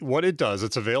what it does,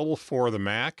 it's available for the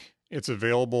Mac. It's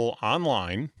available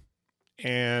online,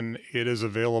 and it is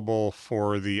available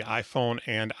for the iPhone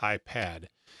and iPad.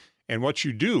 And what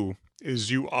you do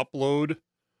is you upload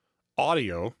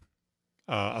audio,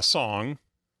 a song,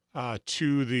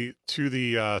 to the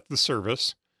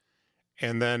service,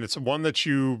 and then it's one that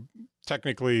you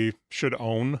technically should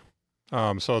own.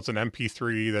 So it's an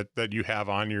MP3 that you have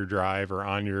on your drive or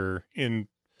on your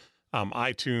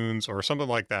iTunes or something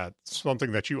like that,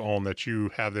 something that you own that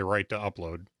you have the right to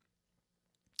upload.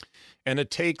 And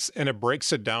it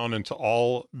breaks it down into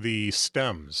all the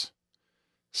stems.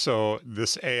 So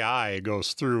this AI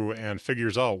goes through and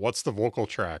figures out what's the vocal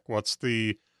track, what's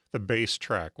the bass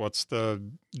track, what's the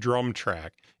drum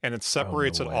track, and it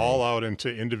separates it all out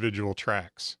into individual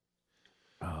tracks.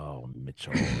 Oh,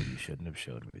 Mitchell, you shouldn't have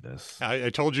showed me this. I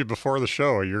told you before the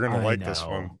show, you're going to like this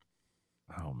one.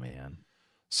 Oh, man.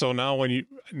 So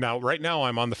right now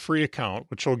I'm on the free account,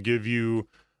 which will give you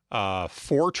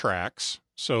 4 tracks.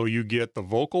 So you get the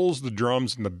vocals, the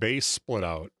drums, and the bass split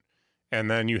out. And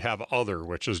then you have other,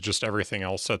 which is just everything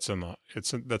else that's in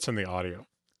the audio.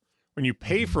 When you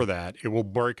pay for that, it will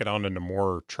break it down into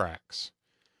more tracks.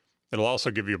 It'll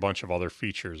also give you a bunch of other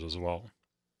features as well.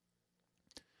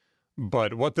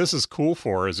 But what this is cool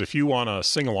for is if you want to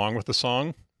sing along with the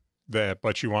song,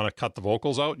 but you want to cut the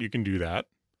vocals out, you can do that.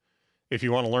 If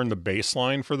you want to learn the bass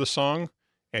line for the song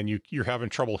and you're having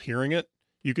trouble hearing it,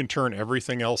 you can turn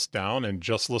everything else down and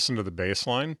just listen to the bass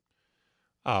line,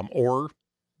 or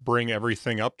bring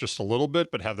everything up just a little bit,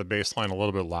 but have the bass line a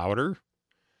little bit louder,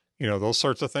 those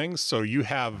sorts of things. So you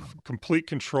have complete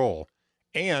control.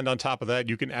 And on top of that,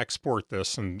 you can export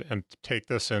this and take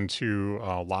this into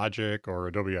Logic or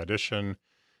Adobe Audition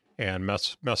and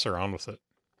mess around with it.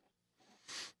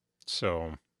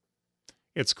 So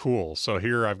it's cool. So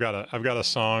here I've got a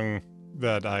song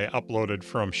that I uploaded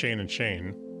from Shane and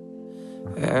Shane.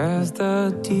 As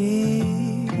the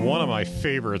deep one of my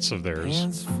favorites of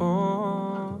theirs.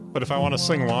 But if I want to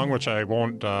sing along, which I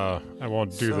won't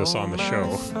do this on the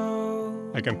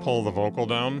show, I can pull the vocal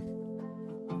down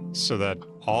so that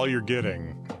all you're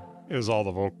getting is all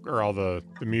the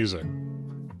music.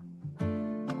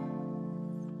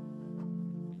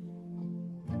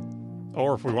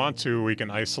 Or if we want to, we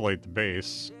can isolate the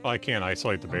bass. Well, I can't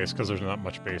isolate the bass because there's not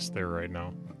much bass there right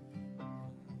now.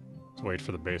 Let's wait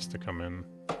for the bass to come in.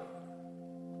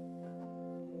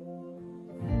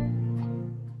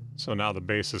 So now the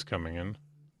bass is coming in.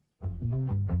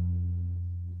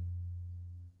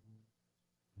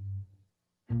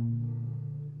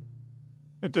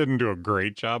 It didn't do a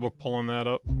great job of pulling that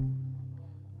up.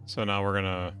 So now we're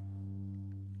gonna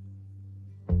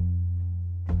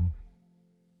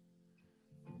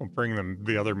we'll bring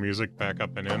the other music back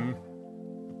up and in.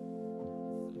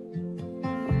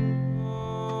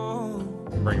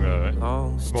 Bring the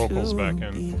vocals back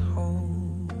in.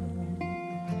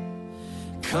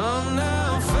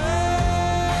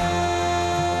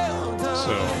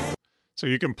 So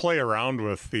you can play around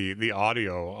with the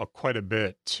audio quite a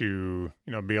bit to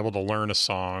be able to learn a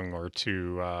song or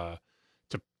to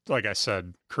like I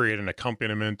said, create an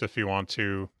accompaniment if you want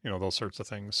to, those sorts of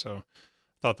things. So I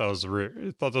thought that was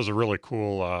a really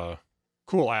cool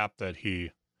app that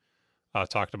he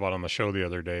talked about on the show the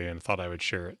other day, and thought I would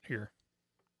share it here.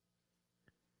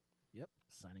 Yep,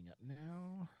 signing up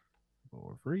now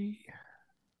for free.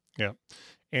 Yeah.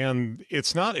 And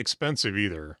it's not expensive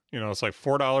either. It's like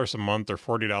 $4 a month or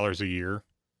 $40 a year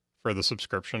for the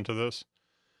subscription to this.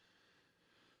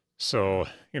 So,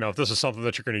 if this is something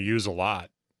that you're going to use a lot,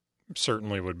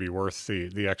 certainly would be worth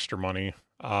the extra money.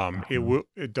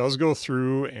 It does go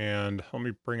through, and let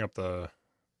me bring up the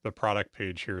product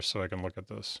page here so I can look at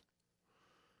this.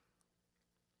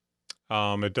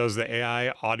 It does the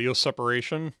AI audio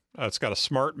separation. It's got a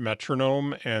smart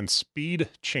metronome and speed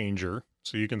changer.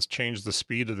 So you can change the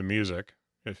speed of the music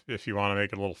if you want to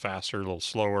make it a little faster, a little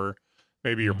slower.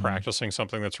 Maybe you're practicing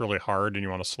something that's really hard and you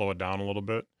want to slow it down a little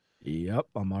bit. Yep,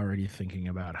 I'm already thinking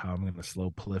about how I'm going to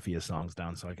slow Polyphia songs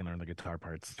down so I can learn the guitar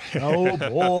parts. Oh,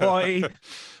 boy.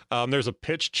 There's a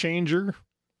pitch changer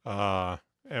and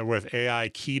with AI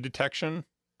key detection.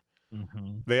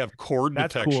 Mm-hmm. They have chord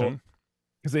detection.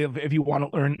 Because if you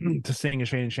want to learn to sing a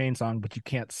Shane and Shane song, but you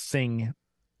can't sing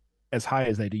as high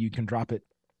as they do, you can drop it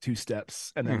 2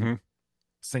 steps and then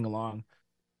sing along.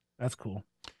 That's cool.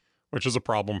 Which is a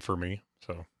problem for me.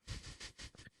 So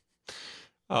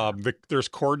There's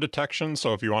chord detection,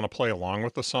 so if you want to play along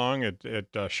with the song, it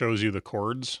shows you the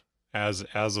chords as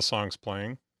the song's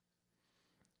playing.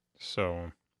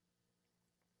 So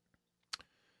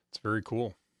it's very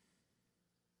cool.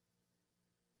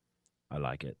 I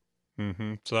like it.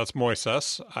 So that's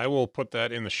Moises. I will put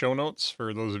that in the show notes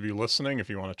for those of you listening if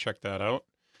you want to check that out.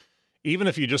 Even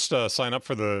if you just sign up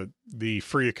for the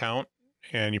free account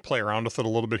and you play around with it a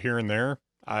little bit here and there,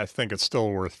 I think it's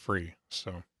still worth free.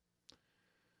 So,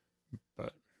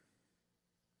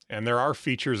 and there are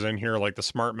features in here like the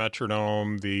smart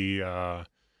metronome, the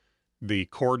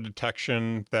chord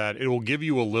detection that it will give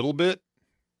you a little bit,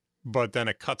 but then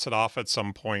it cuts it off at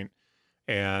some point,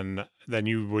 and then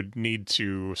you would need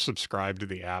to subscribe to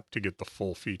the app to get the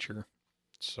full feature.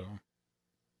 So,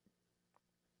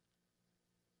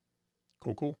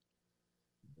 cool.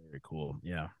 Very cool.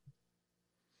 Yeah.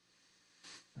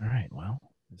 All right. Well,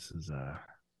 this is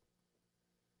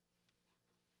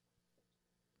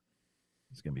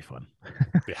it's gonna be fun.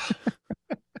 Yeah.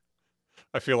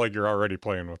 I feel like you're already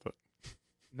playing with it.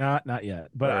 Not yet,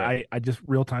 but right. I just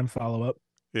real time follow up.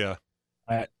 Yeah.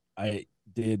 I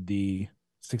did the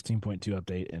 16.2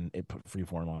 update and it put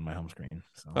Freeform on my home screen.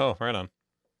 So oh, right on.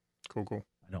 Cool.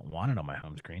 I don't want it on my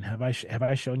home screen. Have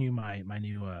I shown you my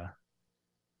new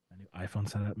iPhone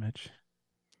setup, Mitch?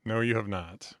 No, you have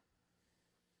not.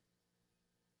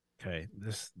 Okay,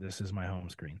 this is my home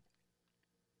screen.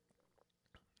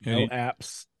 No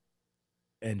apps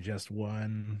and just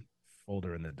one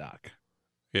folder in the dock.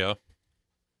 Yeah.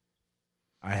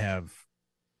 I have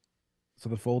so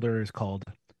the folder is called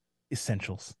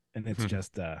Essentials, and it's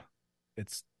just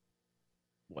it's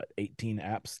what 18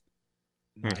 apps,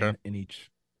 9 in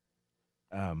each.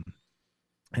 And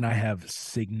I have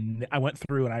I went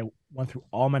through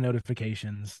all my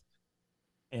notifications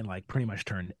and like pretty much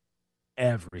turned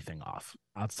everything off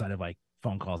outside of like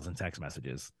phone calls and text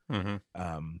messages. And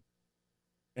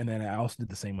then I also did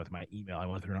the same with my email. I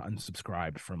went through and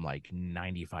unsubscribed from like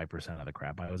 95% of the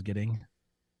crap I was getting.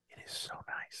 It is so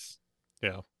nice.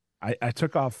 Yeah. I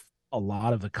took off a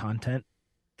lot of the content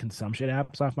consumption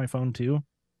apps off my phone too.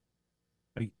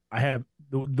 I have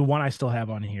the one I still have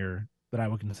on here that I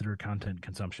would consider content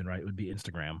consumption, right? It would be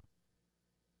Instagram.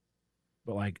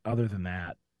 But like other than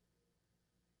that,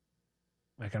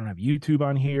 like I don't have YouTube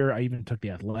on here. I even took The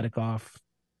Athletic off.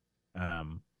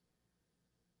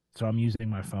 So I'm using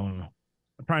my phone.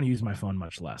 I'm trying to use my phone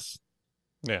much less.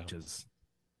 Yeah. Which is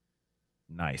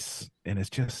nice. And it's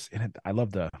just I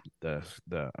love the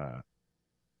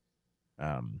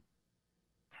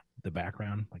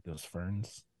background, like those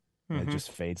ferns. It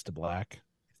just fades to black.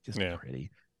 It's just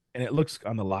pretty. And it looks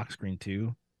on the lock screen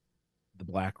too. The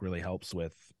black really helps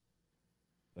with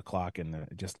the clock and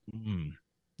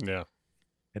yeah.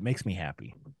 It makes me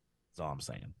happy. That's all I'm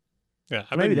saying. Yeah.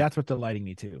 So maybe that's what's delighting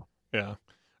me too. Yeah.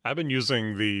 I've been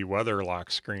using the weather lock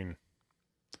screen.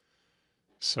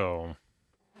 So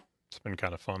it's been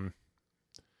kind of fun.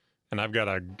 And I've got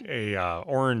a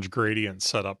orange gradient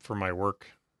set up for my work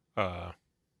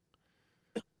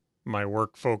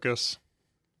focus.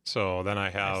 So then I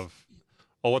have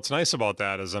what's nice about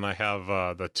that is then I have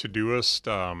the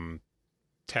Todoist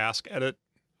task edit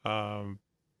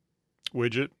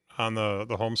widget on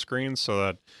the home screen, so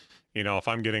that if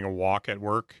I'm getting a walk at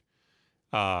work,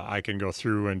 I can go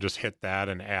through and just hit that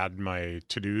and add my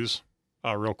to-dos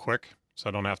real quick. So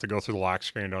I don't have to go through the lock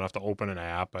screen, don't have to open an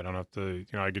app. I don't have to,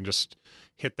 I can just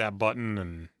hit that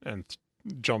button and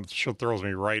jump. She throws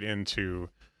me right into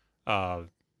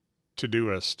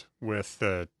Todoist with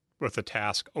the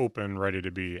task open, ready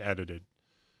to be edited.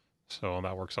 So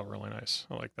that works out really nice.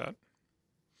 I like that.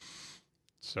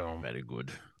 So very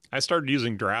good. I started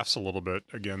using drafts a little bit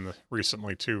again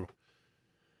recently too.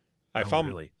 I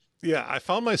found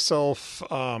myself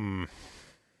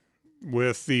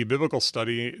with the biblical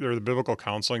study or the biblical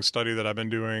counseling study that I've been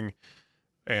doing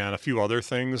and a few other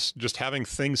things, just having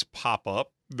things pop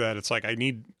up that it's like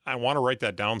I want to write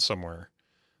that down somewhere,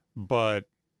 but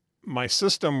my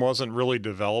system wasn't really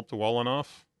developed well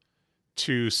enough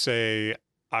to say,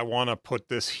 I want to put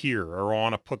this here or I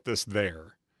want to put this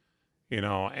there,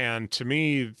 and to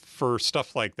me, for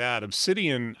stuff like that,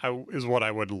 Obsidian is what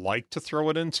I would like to throw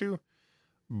it into,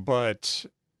 but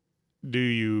do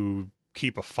you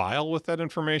keep a file with that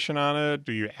information on it?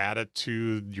 Do you add it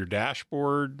to your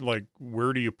dashboard? Like,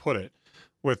 where do you put it?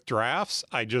 With drafts,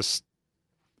 I just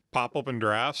pop open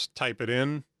drafts, type it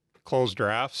in, close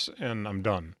drafts, and I'm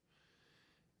done.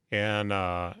 And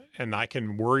I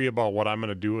can worry about what I'm going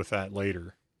to do with that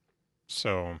later.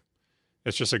 So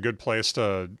it's just a good place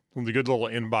a good little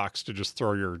inbox to just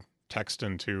throw your text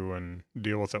into and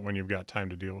deal with it when you've got time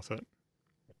to deal with it.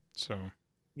 So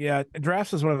Yeah,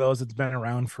 drafts is one of those that's been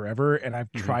around forever, and I've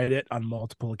Hmm. tried it on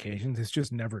multiple occasions. It's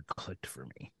just never clicked for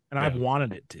me, and I've Yeah.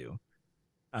 wanted it to,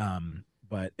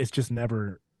 but it's just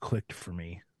never clicked for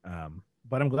me.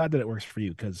 But I'm glad that it works for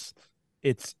you because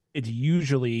it's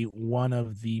usually one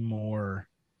of the more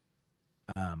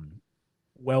um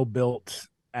well built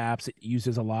apps. It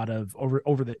uses a lot of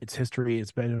its history.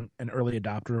 It's been an early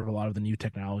adopter of a lot of the new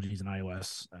technologies in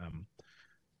iOS.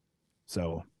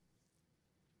 So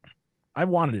I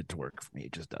wanted it to work for me.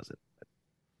 It just doesn't.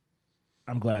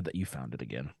 I'm glad that you found it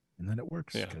again and that it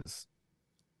works Yeah. because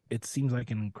it seems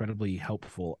like an incredibly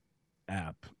helpful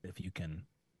app if you can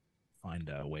find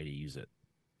a way to use it.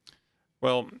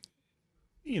 Well,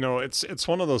 it's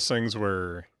one of those things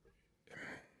where,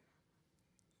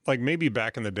 like, maybe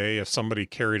back in the day, if somebody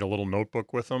carried a little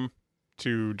notebook with them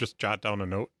to just jot down a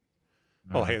note,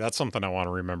 oh, Uh, hey, that's something I want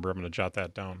to remember. I'm going to jot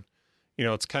that down.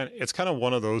 It's kind of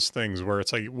one of those things where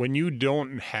it's like when you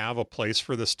don't have a place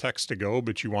for this text to go,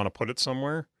 but you want to put it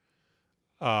somewhere.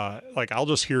 Like I'll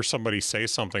just hear somebody say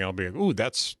something, I'll be like, "Ooh,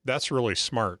 that's really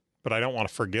smart," but I don't want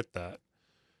to forget that.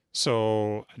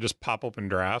 So I just pop open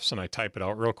drafts and I type it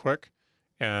out real quick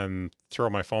and throw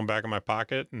my phone back in my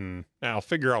pocket, and I'll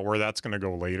figure out where that's going to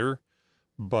go later.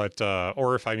 But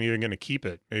or if I'm even going to keep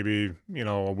it, maybe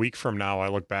a week from now I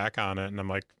look back on it and I'm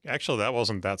like, actually, that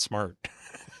wasn't that smart.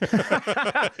 You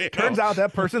know? Turns out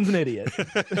that person's an idiot.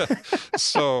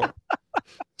 so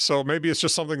so maybe it's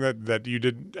just something that you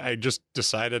did. I just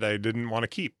decided I didn't want to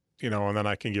keep, and then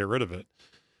I can get rid of it.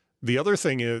 The other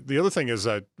thing is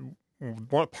that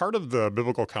one part of the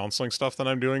biblical counseling stuff that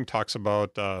I'm doing talks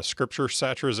about scripture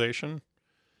saturation.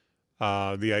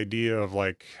 The idea of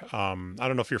like, I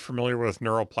don't know if you're familiar with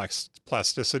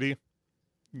neuroplasticity,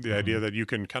 the idea Mhm. that you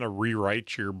can kind of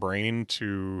rewrite your brain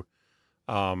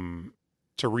um,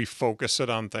 to refocus it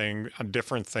on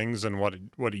different things than what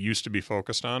it used to be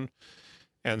focused on.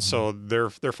 And Mhm. so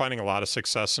they're finding a lot of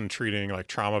success in treating like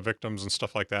trauma victims and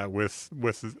stuff like that with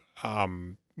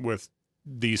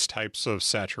these types of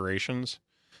saturations.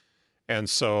 And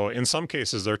so in some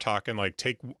cases they're talking like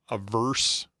take a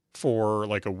verse for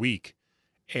like a week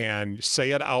and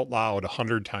say it out loud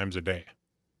 100 times a day,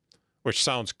 which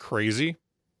sounds crazy,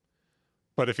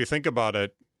 but if you think about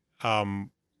it,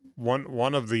 um,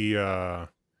 one of the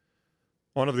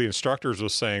instructors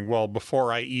was saying, well,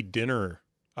 before I eat dinner,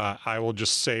 I will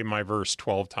just say my verse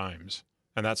 12 times.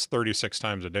 And that's 36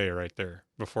 times a day right there.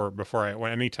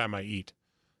 Anytime I eat,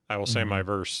 I will say my Mhm.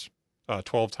 verse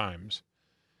 12 times.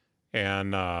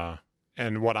 And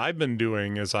what I've been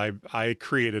doing is I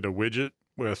created a widget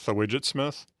with a widget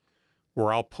smith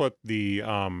where I'll put the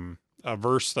a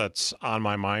verse that's on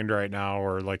my mind right now,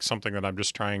 or like something that I'm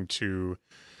just trying to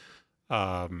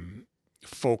um,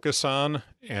 focus on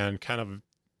and kind of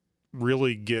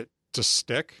really get to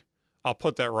stick. I'll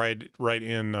put that right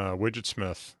in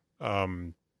Widgetsmith.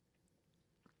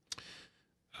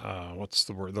 What's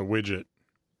the word? The widget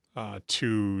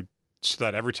to so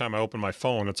that every time I open my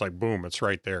phone, it's like boom, it's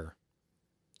right there,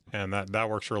 and that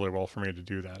works really well for me to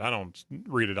do that. I don't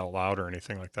read it out loud or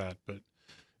anything like that, but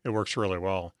it works really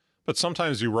well. But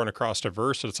sometimes you run across a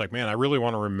verse and it's like, man, I really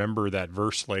want to remember that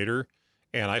verse later.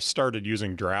 And I started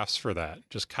using drafts for that,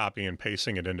 just copy and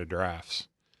pasting it into drafts.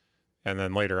 And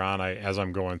then later on, as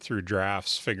I'm going through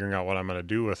drafts, figuring out what I'm going to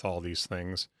do with all these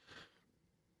things,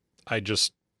 I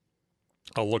just,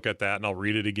 I'll look at that and I'll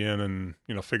read it again and,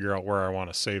 figure out where I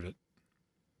want to save it.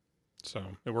 So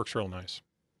it works real nice.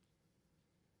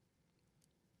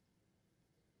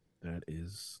 That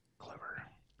is clever.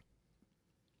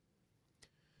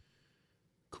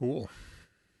 Cool.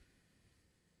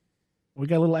 We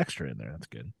got a little extra in there. That's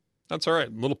good. That's all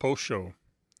right. Little post show.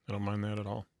 I don't mind that at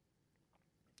all.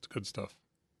 It's good stuff.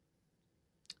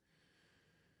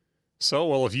 So,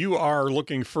 well, if you are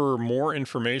looking for more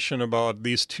information about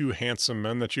these two handsome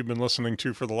men that you've been listening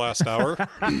to for the last hour,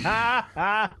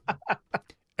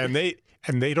 and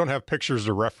they don't have pictures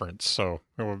to reference, so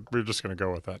we're just going to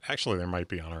go with that. Actually, there might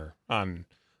be on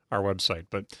our website,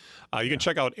 but you can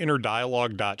check out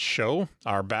innerdialogue.show.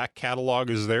 Our back catalog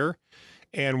is there.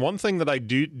 And one thing that I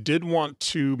did want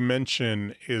to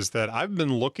mention is that I've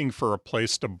been looking for a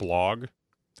place to blog.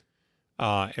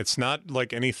 It's not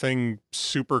like anything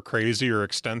super crazy or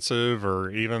extensive or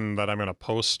even that I'm going to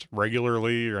post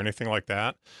regularly or anything like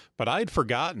that. But I'd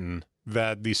forgotten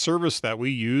that the service that we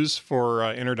use for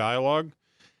Inner Dialogue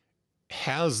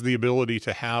has the ability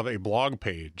to have a blog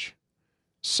page.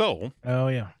 So, Oh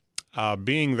yeah.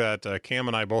 being that Cam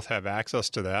and I both have access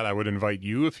to that, I would invite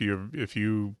you if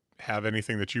you have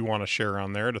anything that you want to share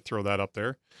on there to throw that up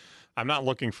there. I'm not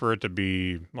looking for it to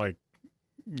be like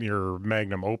your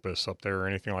magnum opus up there or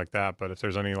anything like that. But if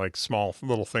there's any like small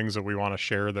little things that we want to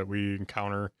share that we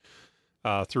encounter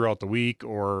throughout the week,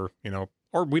 or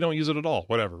or we don't use it at all,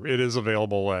 whatever, it is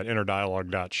available at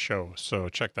innerdialogue.show. So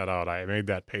check that out. I made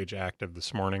that page active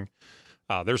this morning.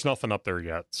 There's nothing up there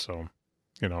yet, so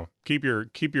keep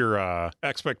your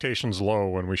expectations low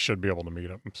when we should be able to meet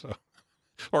them. So,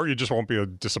 or you just won't be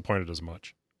disappointed as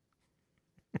much.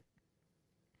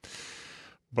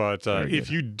 But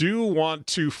if you do want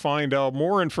to find out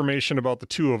more information about the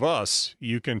two of us,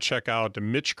 you can check out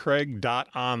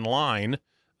mitchcraig.online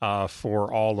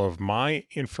for all of my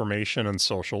information and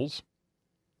socials.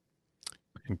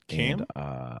 And Cam?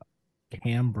 And,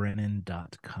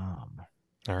 CamBrennan.com.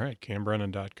 All right,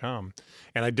 CamBrennan.com.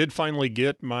 And I did finally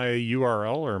get my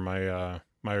URL, or my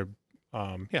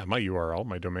URL,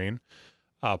 my domain,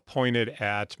 pointed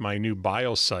at my new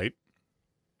bio site.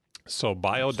 So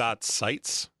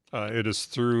bio.sites, it is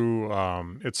through,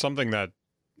 it's something that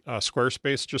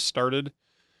Squarespace just started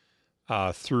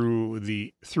I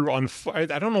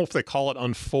don't know if they call it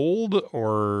Unfold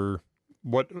or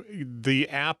what. The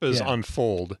app is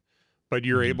Unfold, but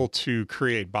you're able to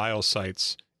create bio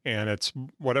sites, and it's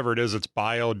whatever it is, it's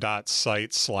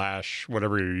bio.site/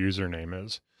 whatever your username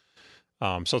is.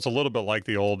 So it's a little bit like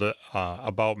the old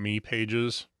About Me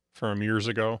pages from years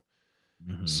ago.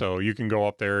 Mm-hmm. So you can go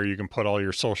up there, you can put all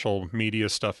your social media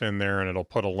stuff in there, and it'll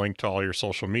put a link to all your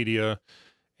social media,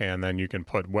 and then you can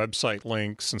put website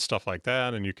links and stuff like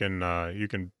that, and you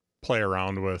can play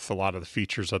around with a lot of the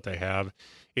features that they have.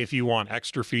 If you want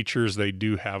extra features, they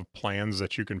do have plans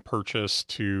that you can purchase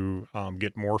to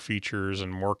get more features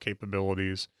and more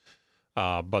capabilities.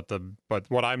 But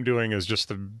what I'm doing is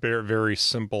just a very, very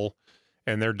simple.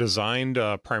 And they're designed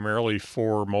primarily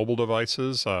for mobile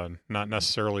devices, not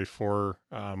necessarily for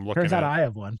looking. Turns out I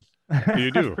have one.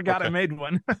 You do? I forgot I made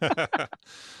one.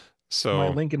 So my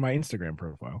link in my Instagram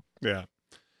profile. Yeah.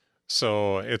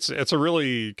 So it's a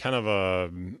really kind of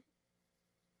a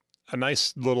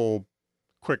nice little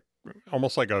quick,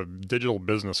 almost like a digital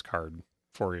business card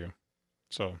for you.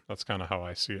 So that's kind of how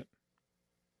I see it.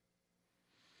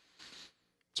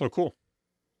 So cool.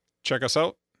 Check us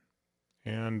out.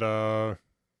 And are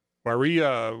we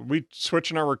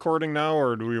switching our recording now,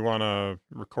 or do we want to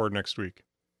record next week?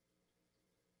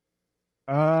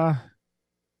 Let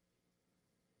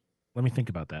me think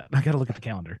about that. I got to look at the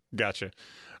calendar. Gotcha.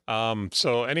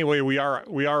 So anyway, we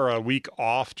are a week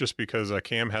off just because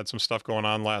Cam had some stuff going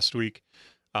on last week.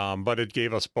 But it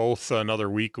gave us both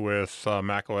another week with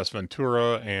macOS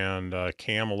Ventura, and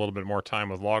Cam a little bit more time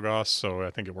with Logos. So I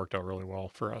think it worked out really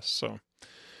well for us. So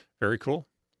very cool.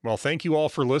 Well, thank you all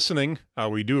for listening.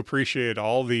 We do appreciate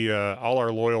all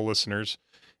our loyal listeners.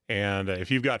 And if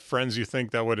you've got friends you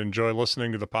think that would enjoy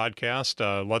listening to the podcast,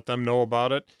 let them know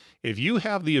about it. If you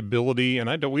have the ability,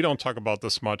 and we don't talk about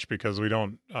this much because we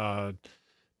don't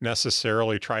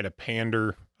necessarily try to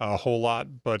pander a whole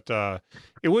lot, but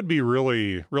it would be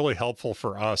really, really helpful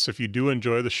for us if you do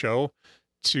enjoy the show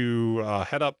to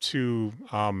head up to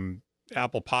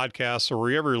Apple Podcasts or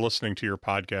wherever you're listening to your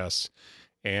podcasts,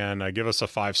 and give us a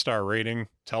 5-star rating.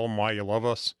 Tell them why you love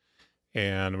us,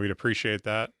 and we'd appreciate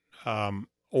that.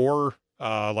 Or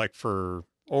like for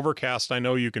Overcast, I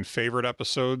know you can favorite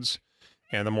episodes,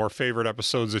 and the more favorite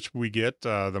episodes that we get,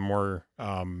 the more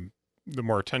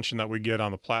attention that we get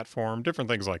on the platform, different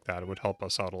things like that. It would help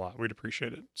us out a lot. We'd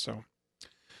appreciate it. So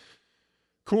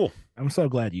cool. I'm so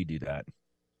glad you do that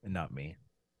and not me.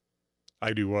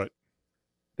 I do what?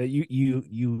 That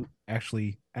you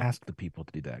actually ask the people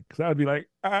to do that, because I would be like,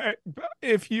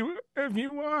 if you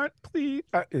want, please.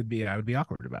 I would be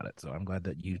awkward about it. So I'm glad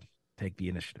that you take the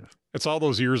initiative. It's all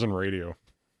those years in radio.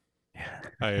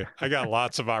 I got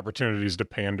lots of opportunities to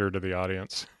pander to the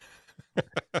audience.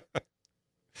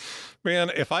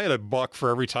 Man, if I had $1 for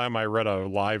every time I read a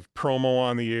live promo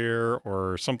on the air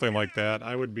or something like that,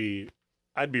 I'd be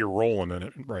rolling in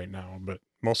it right now. But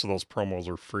most of those promos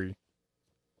are free.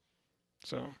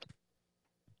 So,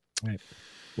 right.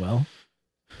 Well,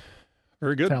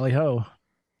 very good. Tally ho.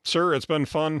 Sir, it's been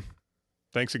fun.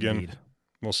 Thanks again. Indeed.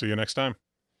 We'll see you next time.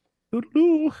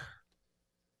 Toodaloo.